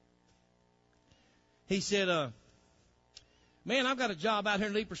 He said, man, I've got a job out here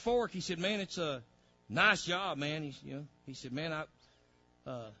in Leapers Fork. He said, man, it's a nice job, man. He said, man,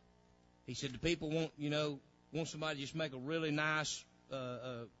 he said, the people want somebody to just make a really nice,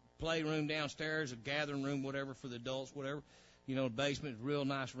 playroom downstairs, a gathering room, whatever, for the adults, whatever. The basement, real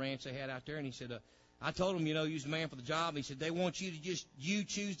nice ranch they had out there. And he said, I told him, you's the man for the job. He said, they want you to you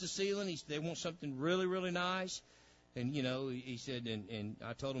choose the ceiling. He said, they want something really, really nice. And, he said, and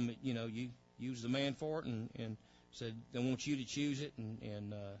I told him that, you was the man for it, and said, they want you to choose it,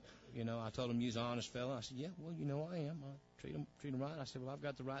 and I told him you was an honest fellow. I said, yeah, well, I am. I treat him right. I said, well, I've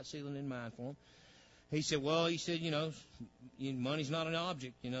got the right ceiling in mind for him. He said, money's not an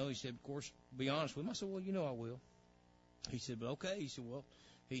object, He said, of course, be honest with him. I said, well, I will. He said, but okay. He said, well,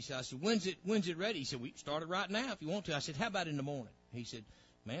 I said, when's it ready? He said, we start it right now if you want to. I said, how about in the morning? He said,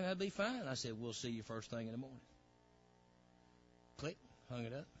 man, that'd be fine. I said, we'll see you first thing in the morning. Click, hung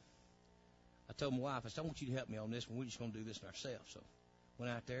it up. I told my wife, I said, I want you to help me on this one. We're just going to do this ourselves. So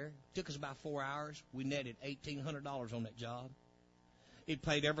went out there. Took us about 4 hours. We netted $1,800 on that job. It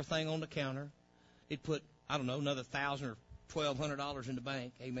paid everything on the counter. It put, another $1,000 or $1,200 in the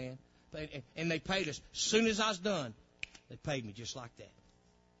bank. Amen. And they paid us. As soon as I was done, they paid me just like that.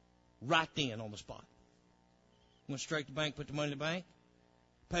 Right then on the spot. Went straight to the bank, put the money in the bank,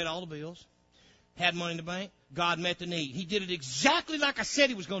 paid all the bills, had money in the bank. God met the need. He did it exactly like I said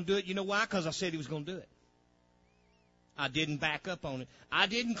He was going to do it. You know why? Because I said He was going to do it. I didn't back up on it. I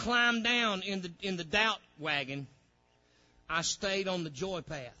didn't climb down in the doubt wagon. I stayed on the joy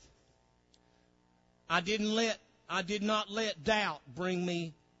path. I did not let doubt bring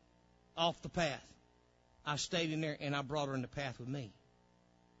me off the path. I stayed in there, and I brought her in the path with me.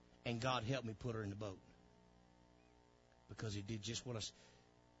 And God helped me put her in the boat. Because He did just what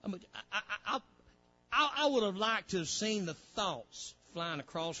I would have liked to have seen the thoughts flying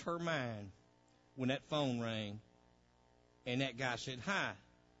across her mind when that phone rang and that guy said, hi,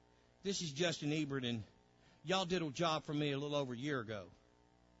 this is Justin Ebert, and y'all did a job for me a little over a year ago.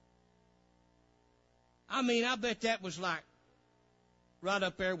 I bet that was like right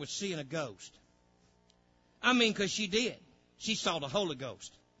up there with seeing a ghost. Because she did. She saw the Holy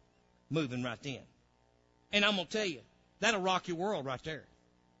Ghost moving right then. And I'm going to tell you, That'll rock your world right there.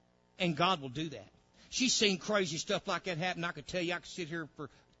 And God will do that. She's seen crazy stuff like that happen. I could tell you, I could sit here for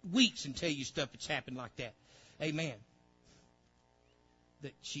weeks and tell you stuff that's happened like that. Amen.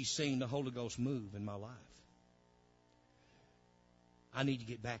 That she's seen the Holy Ghost move in my life. I need to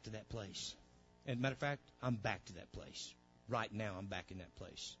get back to that place. As a matter of fact, I'm back to that place. Right now, I'm back in that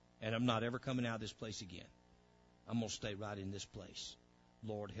place. And I'm not ever coming out of this place again. I'm going to stay right in this place.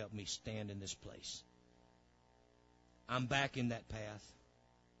 Lord, help me stand in this place. I'm back in that path.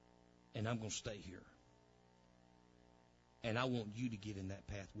 And I'm going to stay here. And I want you to get in that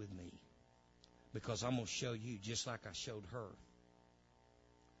path with me. Because I'm going to show you, just like I showed her,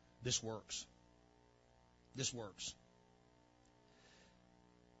 this works. This works.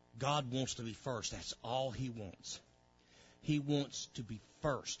 God wants to be first. That's all He wants. He wants to be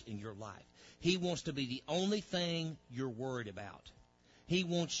first in your life. He wants to be the only thing you're worried about. He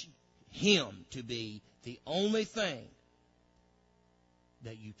wants Him to be the only thing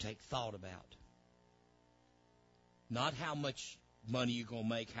that you take thought about. Not how much money you're going to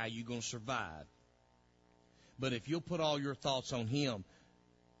make, how you're going to survive. But if you'll put all your thoughts on Him,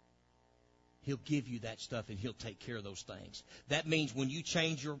 He'll give you that stuff and He'll take care of those things. That means when you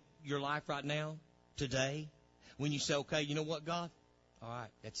change your life right now, today, when you say, okay, you know what, God? All right,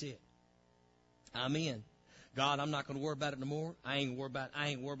 that's it. I'm in. God, I'm not going to worry about it no more. I ain't worried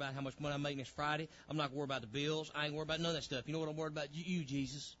about how much money I'm making this Friday. I'm not going to worry about the bills. I ain't worried about none of that stuff. You know what I'm worried about? You,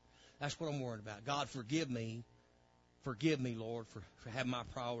 Jesus. That's what I'm worried about. God, forgive me. Forgive me, Lord, for having my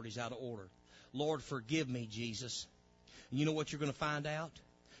priorities out of order. Lord, forgive me, Jesus. And you know what you're going to find out?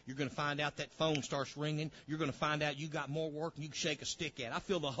 You're going to find out that phone starts ringing. You're going to find out you got more work than you can shake a stick at. I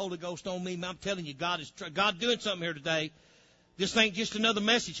feel the Holy Ghost on me. I'm telling you, God doing something here today. This ain't just another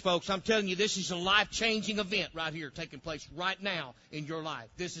message, folks. I'm telling you, this is a life-changing event right here taking place right now in your life.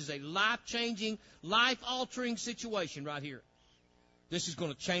 This is a life-changing, life-altering situation right here. This is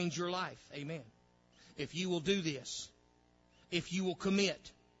going to change your life. Amen. If you will do this, if you will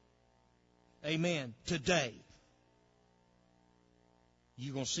commit, amen, today,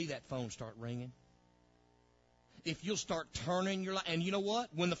 you're going to see that phone start ringing. If you'll start turning your life, and you know what?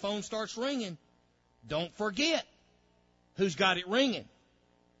 When the phone starts ringing, don't forget who's got it ringing.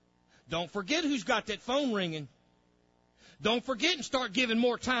 Don't forget who's got that phone ringing. Don't forget and start giving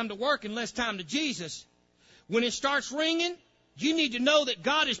more time to work and less time to Jesus. When it starts ringing, you need to know that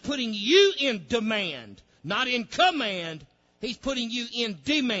God is putting you in demand, not in command. He's putting you in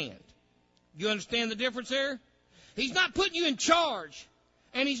demand. You understand the difference there? He's not putting you in charge,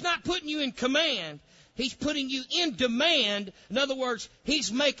 and He's not putting you in command. He's putting you in demand. In other words,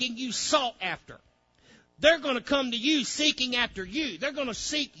 He's making you sought after. They're going to come to you seeking after you. They're going to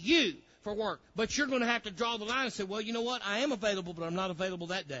seek you for work. But you're going to have to draw the line and say, well, you know what? I am available, but I'm not available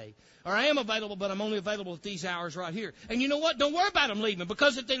that day. Or I am available, but I'm only available at these hours right here. And you know what? Don't worry about them leaving,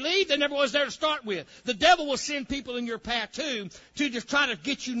 because if they leave, they never was there to start with. The devil will send people in your path, too, to just try to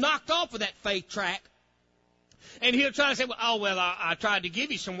get you knocked off of that faith track. And he'll try to say, well, I tried to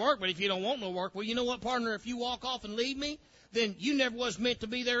give you some work, but if you don't want no work, well, you know what, partner? If you walk off and leave me, then you never was meant to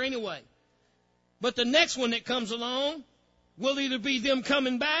be there anyway. But the next one that comes along will either be them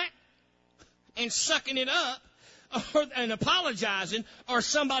coming back and sucking it up and apologizing, or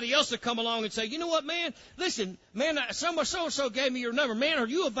somebody else will come along and say, you know what, man, listen, man, so-and-so gave me your number. Man, are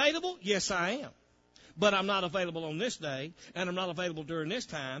you available? Yes, I am. But I'm not available on this day, and I'm not available during this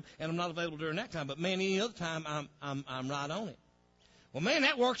time, and I'm not available during that time. But, man, any other time, I'm right on it. Well, man,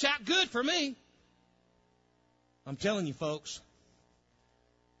 that works out good for me. I'm telling you, folks,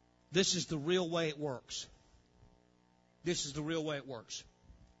 this is the real way it works. This is the real way it works.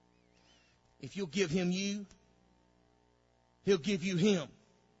 If you'll give Him you, He'll give you Him.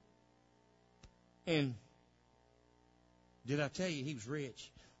 And did I tell you He was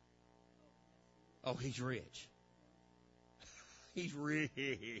rich? Oh, He's rich. He's rich.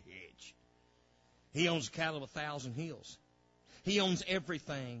 He owns cattle of 1,000 hills. He owns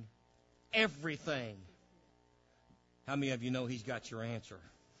everything. Everything. How many of you know He's got your answer?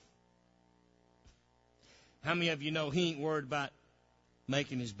 How many of you know He ain't worried about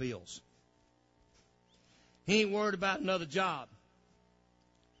making His bills? He ain't worried about another job.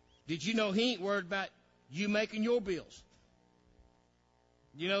 Did you know He ain't worried about you making your bills?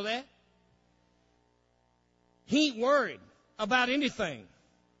 You know that? He ain't worried about anything,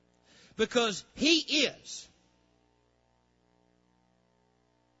 because He is.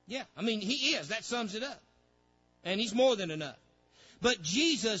 Yeah, I mean, He is. That sums it up. And He's more than enough. But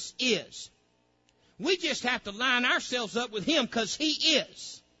Jesus is. We just have to line ourselves up with Him, because He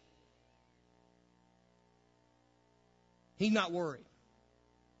is. He's not worried.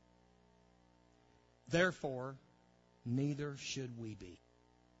 Therefore, neither should we be.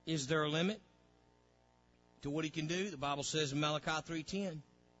 Is there a limit to what he can do? The Bible says in Malachi 3:10.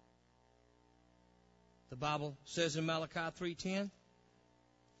 The Bible says in Malachi 3:10.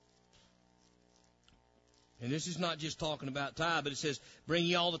 And this is not just talking about tithe, but it says, bring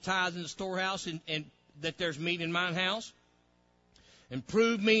ye all the tithes in the storehouse, and that there's meat in mine house. And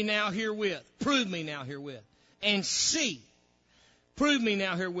prove me now herewith. Prove me now herewith. And see. Prove me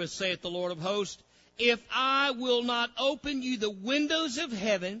now herewith, saith the Lord of hosts, if I will not open you the windows of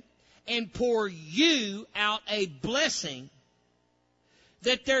heaven and pour you out a blessing,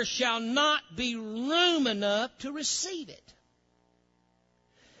 that there shall not be room enough to receive it.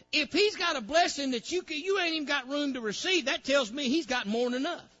 If he's got a blessing that you ain't even got room to receive, that tells me he's got more than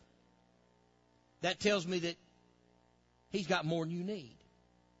enough. That tells me that he's got more than you need.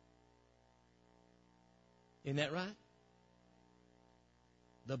 Isn't that right?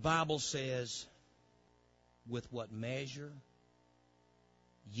 The Bible says, with what measure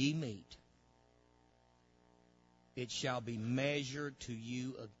ye meet, it shall be measured to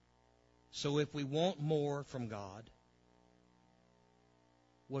you. So if we want more from God,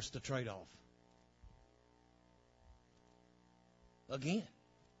 what's the trade-off? Again,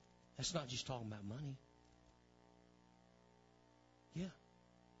 that's not just talking about money. Yeah.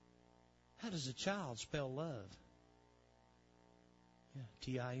 How does a child spell love? Yeah,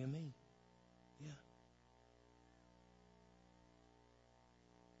 T-I-M-E. Yeah.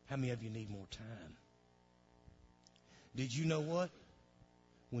 How many of you need more time? Did you know what?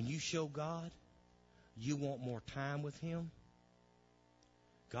 When you show God you want more time with Him,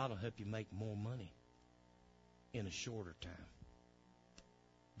 God will help you make more money in a shorter time.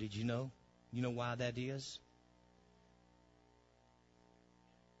 Did you know? You know why that is?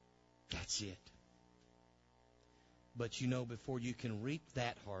 That's it. But you know, before you can reap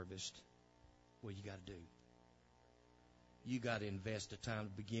that harvest, what you got to do? You got to invest the time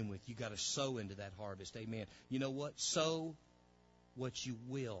to begin with. You got to sow into that harvest. Amen. You know what? Sow what you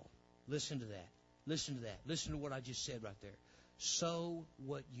will. Listen to that. Listen to that. Listen to what I just said right there. Sow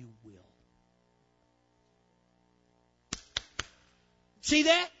what you will. See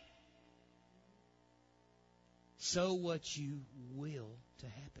that? Sow what you will to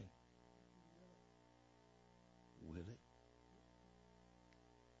happen. Will it?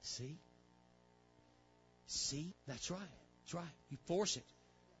 See? See? That's right. That's right. You force it.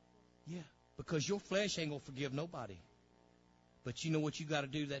 Yeah. Because your flesh ain't going to forgive nobody. But you know what you got to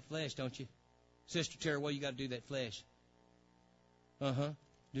do to that flesh, don't you? Sister Terry, what you got to do to that flesh?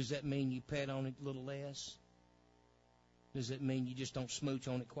 Does that mean you pet on it a little less? Does that mean you just don't smooch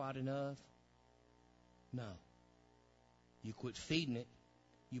on it quite enough? No. You quit feeding it.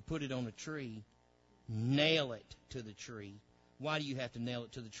 You put it on a tree. Nail it to the tree. Why do you have to nail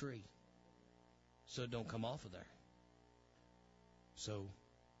it to the tree? So it don't come off of there. So,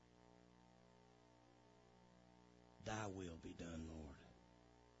 thy will be done, Lord.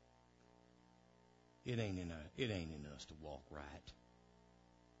 It ain't in us to walk right.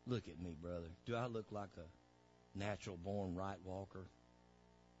 Look at me, brother. Do I look like a natural born right walker?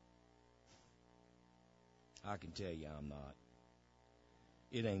 I can tell you I'm not.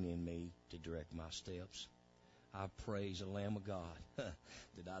 It ain't in me to direct my steps. I praise the Lamb of God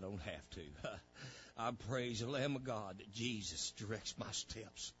that I don't have to. I praise the Lamb of God that Jesus directs my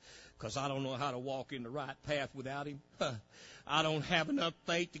steps, because I don't know how to walk in the right path without Him. I don't have enough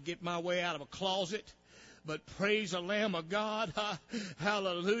faith to get my way out of a closet. But praise the Lamb of God.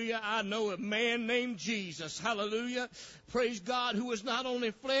 Hallelujah. I know a man named Jesus. Hallelujah. Praise God, who was not only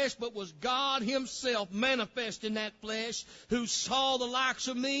flesh, but was God Himself manifest in that flesh, who saw the likes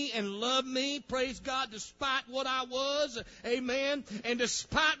of me and loved me. Praise God, despite what I was. Amen. And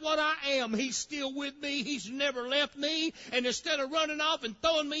despite what I am, He's still with me. He's never left me. And instead of running off and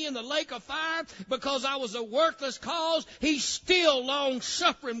throwing me in the lake of fire because I was a worthless cause, He's still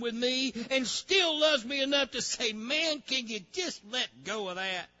long-suffering with me and still loves me enough to say, man, can you just let go of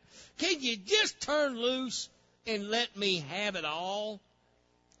that? Can you just turn loose and let me have it all?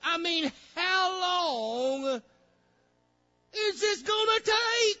 I mean, how long is this going to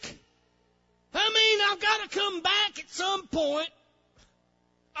take? I mean, I've got to come back at some point.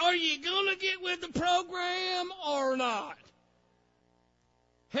 Are you going to get with the program or not?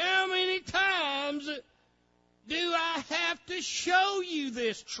 How many times do I have to show you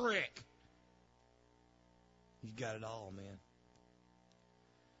this trick? He's got it all, man.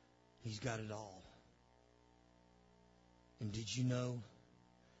 He's got it all. And did you know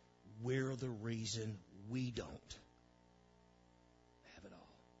we're the reason we don't have it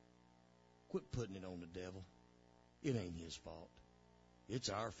all? Quit putting it on the devil. It ain't his fault. It's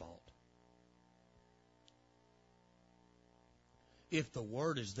our fault. If the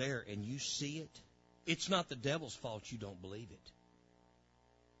Word is there and you see it, it's not the devil's fault you don't believe it.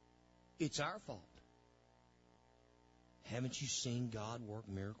 It's our fault. Haven't you seen God work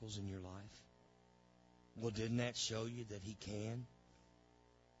miracles in your life? Well, didn't that show you that He can?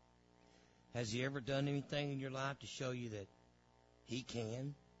 Has He ever done anything in your life to show you that He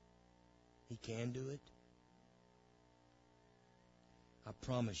can? He can do it? I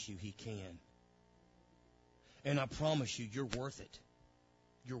promise you He can. And I promise you, you're worth it.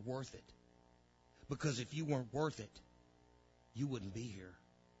 You're worth it. Because if you weren't worth it, you wouldn't be here.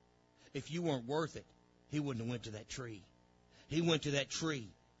 If you weren't worth it, He wouldn't have went to that tree. He went to that tree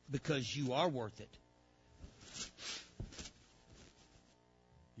because you are worth it.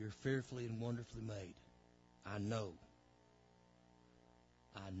 You're fearfully and wonderfully made. I know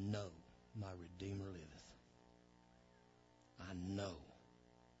my Redeemer liveth. I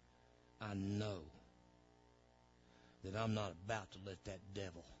know that I'm not about to let that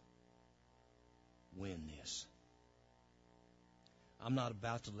devil win this. I'm not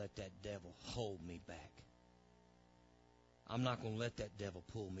about to let that devil hold me back. I'm not going to let that devil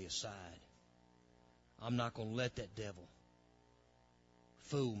pull me aside. I'm not going to let that devil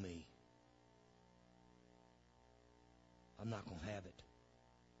fool me. I'm not going to have it.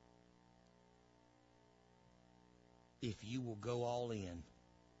 If you will go all in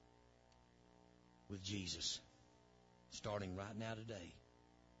with Jesus, starting right now today,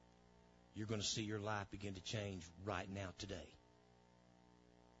 you're going to see your life begin to change right now today.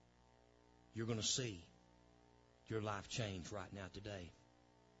 You're going to see your life change right now today.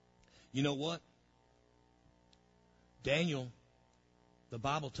 You know what? Daniel, the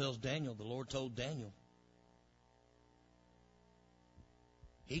Bible tells Daniel, the Lord told Daniel,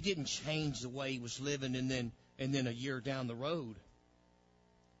 he didn't change the way he was living and then a year down the road,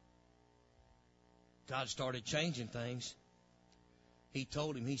 God started changing things. He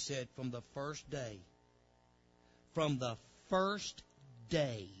told him, he said, from the first day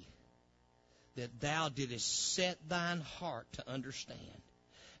that thou didst set thine heart to understand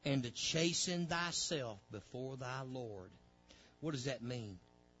and to chasten thyself before thy Lord. What does that mean?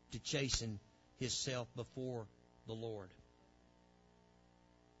 To chasten himself before the Lord.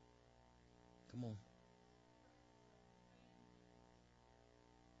 Come on.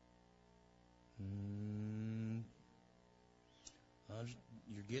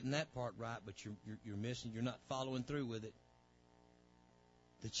 You're getting that part right, but you're missing. You're not following through with it.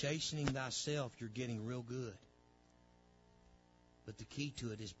 The chastening thyself, you're getting real good. But the key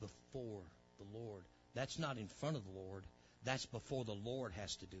to it is before the Lord. That's not in front of the Lord. That's before the Lord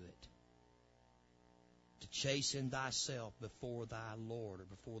has to do it. To chasten thyself before thy Lord or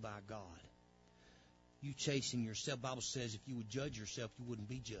before thy God. You chasten yourself. The Bible says if you would judge yourself, you wouldn't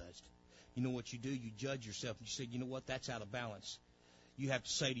be judged. You know what you do? You judge yourself. You say, you know what? That's out of balance. You have to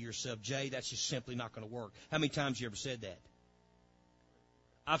say to yourself, Jay, that's just simply not going to work. How many times have you ever said that?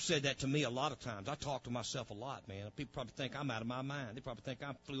 I've said that to me a lot of times. I talk to myself a lot, man. People probably think I'm out of my mind. They probably think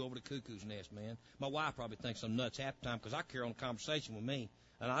I flew over the cuckoo's nest, man. My wife probably thinks I'm nuts half the time because I carry on a conversation with me.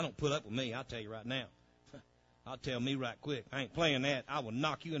 And I don't put up with me, I'll tell you right now. I'll tell me right quick. I ain't playing that. I will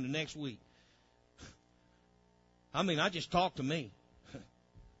knock you in the next week. I mean, I just talk to me.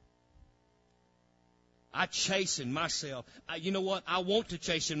 I chasten myself. You know what? I want to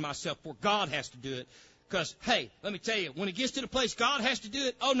chasten myself where God has to do it. Because, hey, let me tell you, when it gets to the place God has to do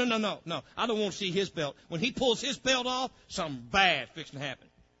it, oh, no. I don't want to see his belt. When he pulls his belt off, something bad fixing to happen.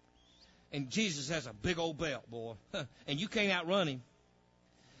 And Jesus has a big old belt, boy. And you can't outrun him.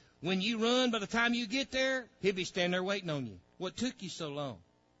 When you run, by the time you get there, he'll be standing there waiting on you. What took you so long?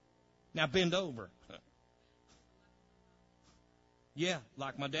 Now bend over. Yeah,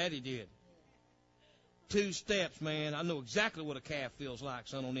 like my daddy did. 2 steps, man. I know exactly what a calf feels like,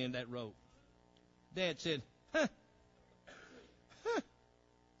 son, on the end of that rope. Dad said,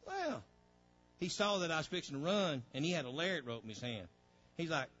 well, he saw that I was fixing to run, and he had a lariat rope in his hand. He's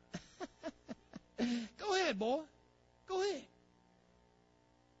like, go ahead, boy. Go ahead.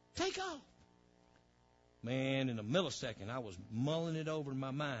 Take off. Man, in a millisecond, I was mulling it over in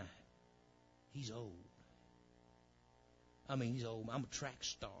my mind. He's old. I mean, he's old. I'm a track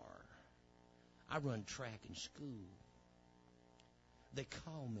star. I run track in school. They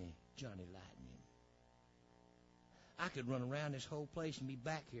call me Johnny Lightning. I could run around this whole place and be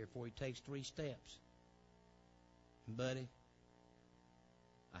back here before he takes 3 steps. Buddy,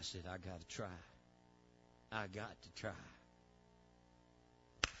 I said, I got to try. I got to try.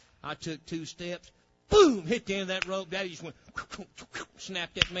 I took 2 steps. Boom! Hit the end of that rope. Daddy just went,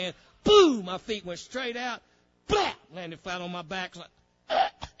 snapped that man. Boom! My feet went straight out. Blah! Landed flat on my back. Like,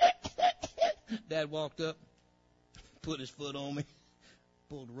 Dad walked up, put his foot on me.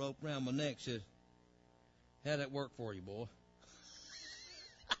 pulled the rope around my neck, said, how'd that work for you, boy?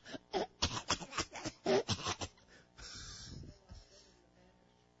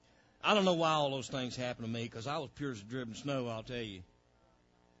 I don't know why all those things happened to me, because I was pure as driven snow, I'll tell you.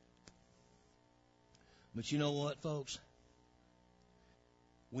 But you know what, folks?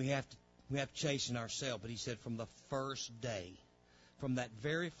 We have to chasten ourselves. But he said, from the first day, from that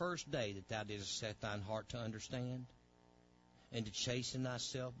very first day that thou didst set thine heart to understand and to chasten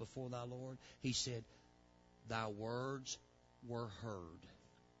thyself before thy Lord, he said, thy words were heard,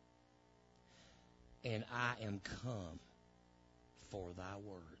 and I am come for thy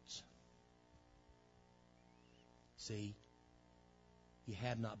words. See, you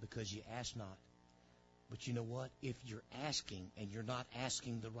have not because you ask not. But you know what? If you're asking and you're not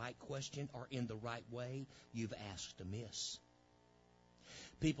asking the right question or in the right way, you've asked amiss.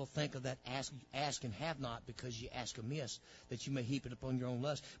 People think of that ask and have not because you ask amiss, that you may heap it upon your own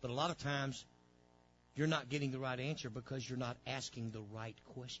lust. But a lot of times, you're not getting the right answer because you're not asking the right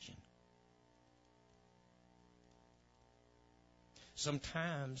question.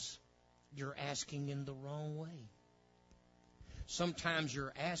 Sometimes you're asking in the wrong way. Sometimes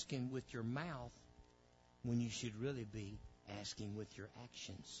you're asking with your mouth when you should really be asking with your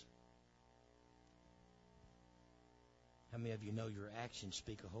actions. How many of you know your actions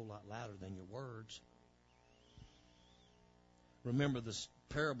speak a whole lot louder than your words? Remember this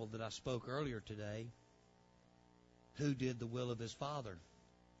parable that I spoke earlier today. Who did the will of his father?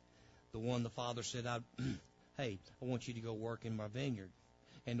 The one the father said, hey, I want you to go work in my vineyard.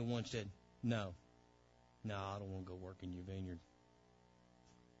 And the one said, no, I don't want to go work in your vineyard.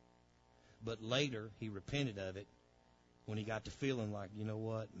 But later, he repented of it when he got to feeling like, you know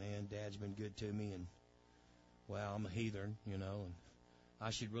what, man, Dad's been good to me, and, well, I'm a heathen, you know, and I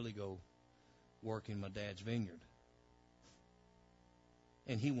should really go work in my dad's vineyard.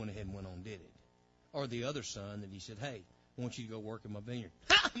 And he went ahead and went on and did it. Or the other son that he said, hey, I want you to go work in my vineyard.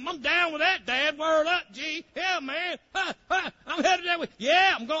 I'm down with that, Dad. Word up, G. Yeah, man. I'm headed that way.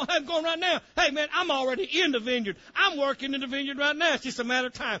 Yeah, I'm going right now. Hey, man, I'm already in the vineyard. I'm working in the vineyard right now. It's just a matter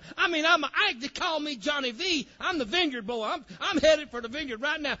of time. I mean, they call me Johnny V. I'm the vineyard boy. I'm headed for the vineyard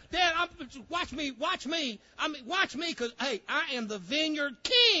right now. Dad, watch me. I mean, watch me, because, hey, I am the vineyard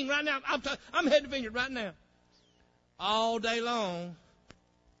king right now. I'm heading to the vineyard right now. All day long,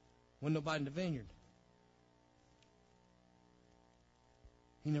 when nobody in the vineyard.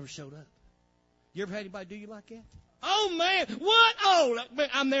 He never showed up. You ever had anybody do you like that? Oh, man. What? Oh,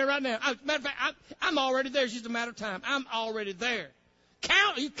 I'm there right now. Matter of fact, I'm already there. It's just a matter of time. I'm already there.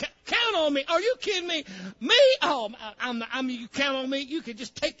 Count on me. Are you kidding me? Me? Oh, you count on me. You can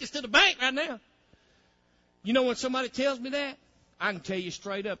just take this to the bank right now. You know when somebody tells me that, I can tell you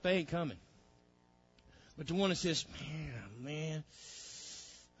straight up they ain't coming. But the one that says, man,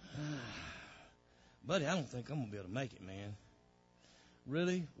 buddy, I don't think I'm going to be able to make it, man.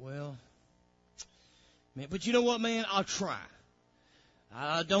 Really? Well, man, but you know what, man? I'll try.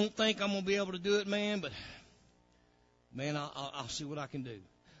 I don't think I'm going to be able to do it, man, but, man, I'll see what I can do.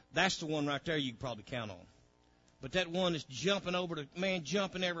 That's the one right there you can probably count on. But that one that's jumping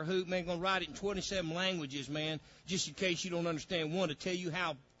jumping every hoop, man, going to write it in 27 languages, man, just in case you don't understand one, to tell you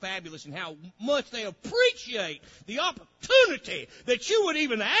how fabulous and how much they appreciate the opportunity that you would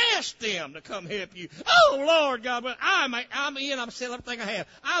even ask them to come help you. Oh, Lord God, but I'm in. I'm selling everything I have.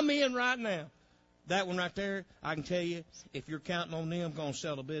 I'm in right now. That one right there, I can tell you, if you're counting on them, going to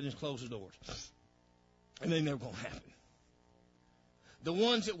sell the business, close the doors. And they never going to happen. The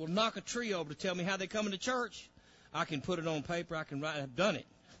ones that will knock a tree over to tell me how they come into church, I can put it on paper. I can write. I've done it.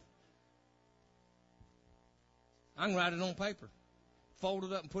 I can write it on paper, fold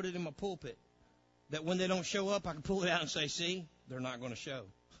it up, and put it in my pulpit. That when they don't show up, I can pull it out and say, "See, they're not going to show."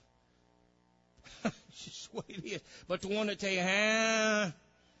 It's just the way it is. But the one that tell you, I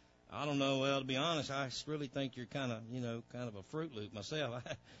don't know. Well, to be honest, I really think you're kind of a Fruit Loop myself.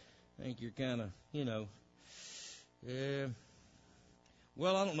 I think you're kind of, yeah.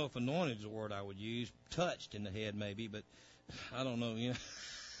 Well, I don't know if anointed is a word I would use. Touched in the head, maybe, but I don't know,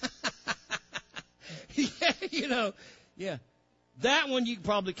 Yeah. That one you can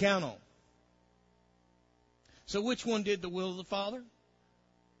probably count on. So which one did the will of the Father?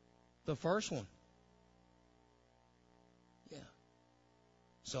 The first one. Yeah.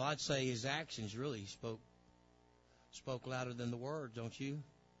 So I'd say his actions really spoke louder than the words, don't you?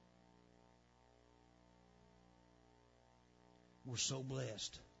 We're so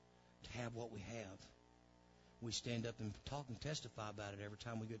blessed to have what we have. We stand up and talk and testify about it every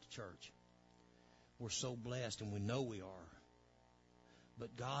time we get to church. We're so blessed, and we know we are.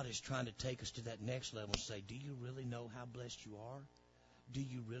 But God is trying to take us to that next level and say, do you really know how blessed you are? Do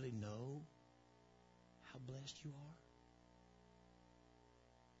you really know how blessed you are?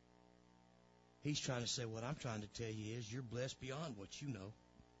 He's trying to say, what I'm trying to tell you is you're blessed beyond what you know.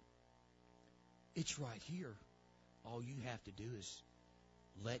 It's right here. All you have to do is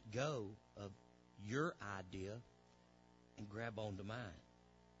let go of your idea and grab onto mine.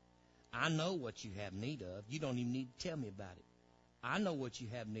 I know what you have need of. You don't even need to tell me about it. I know what you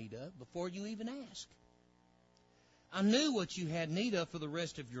have need of before you even ask. I knew what you had need of for the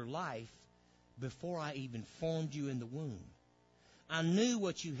rest of your life before I even formed you in the womb. I knew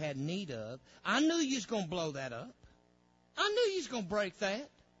what you had need of. I knew you was going to blow that up. I knew you was going to break that.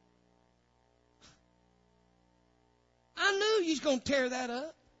 I knew you was going to tear that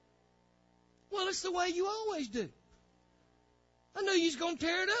up. Well, it's the way you always do. I knew you was going to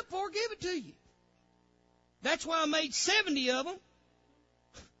tear it up before I give it to you. That's why I made 70 of them,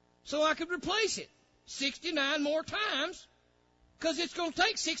 so I could replace it 69 more times, because it's going to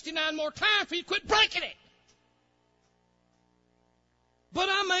take 69 more times for you to quit breaking it. But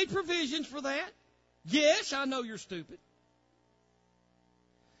I made provisions for that. Yes, I know you're stupid.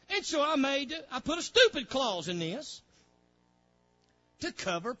 And so I put a stupid clause in this to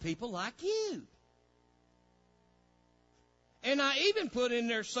cover people like you. And I even put in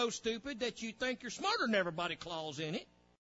there so stupid that you think you're smarter than everybody clause in it.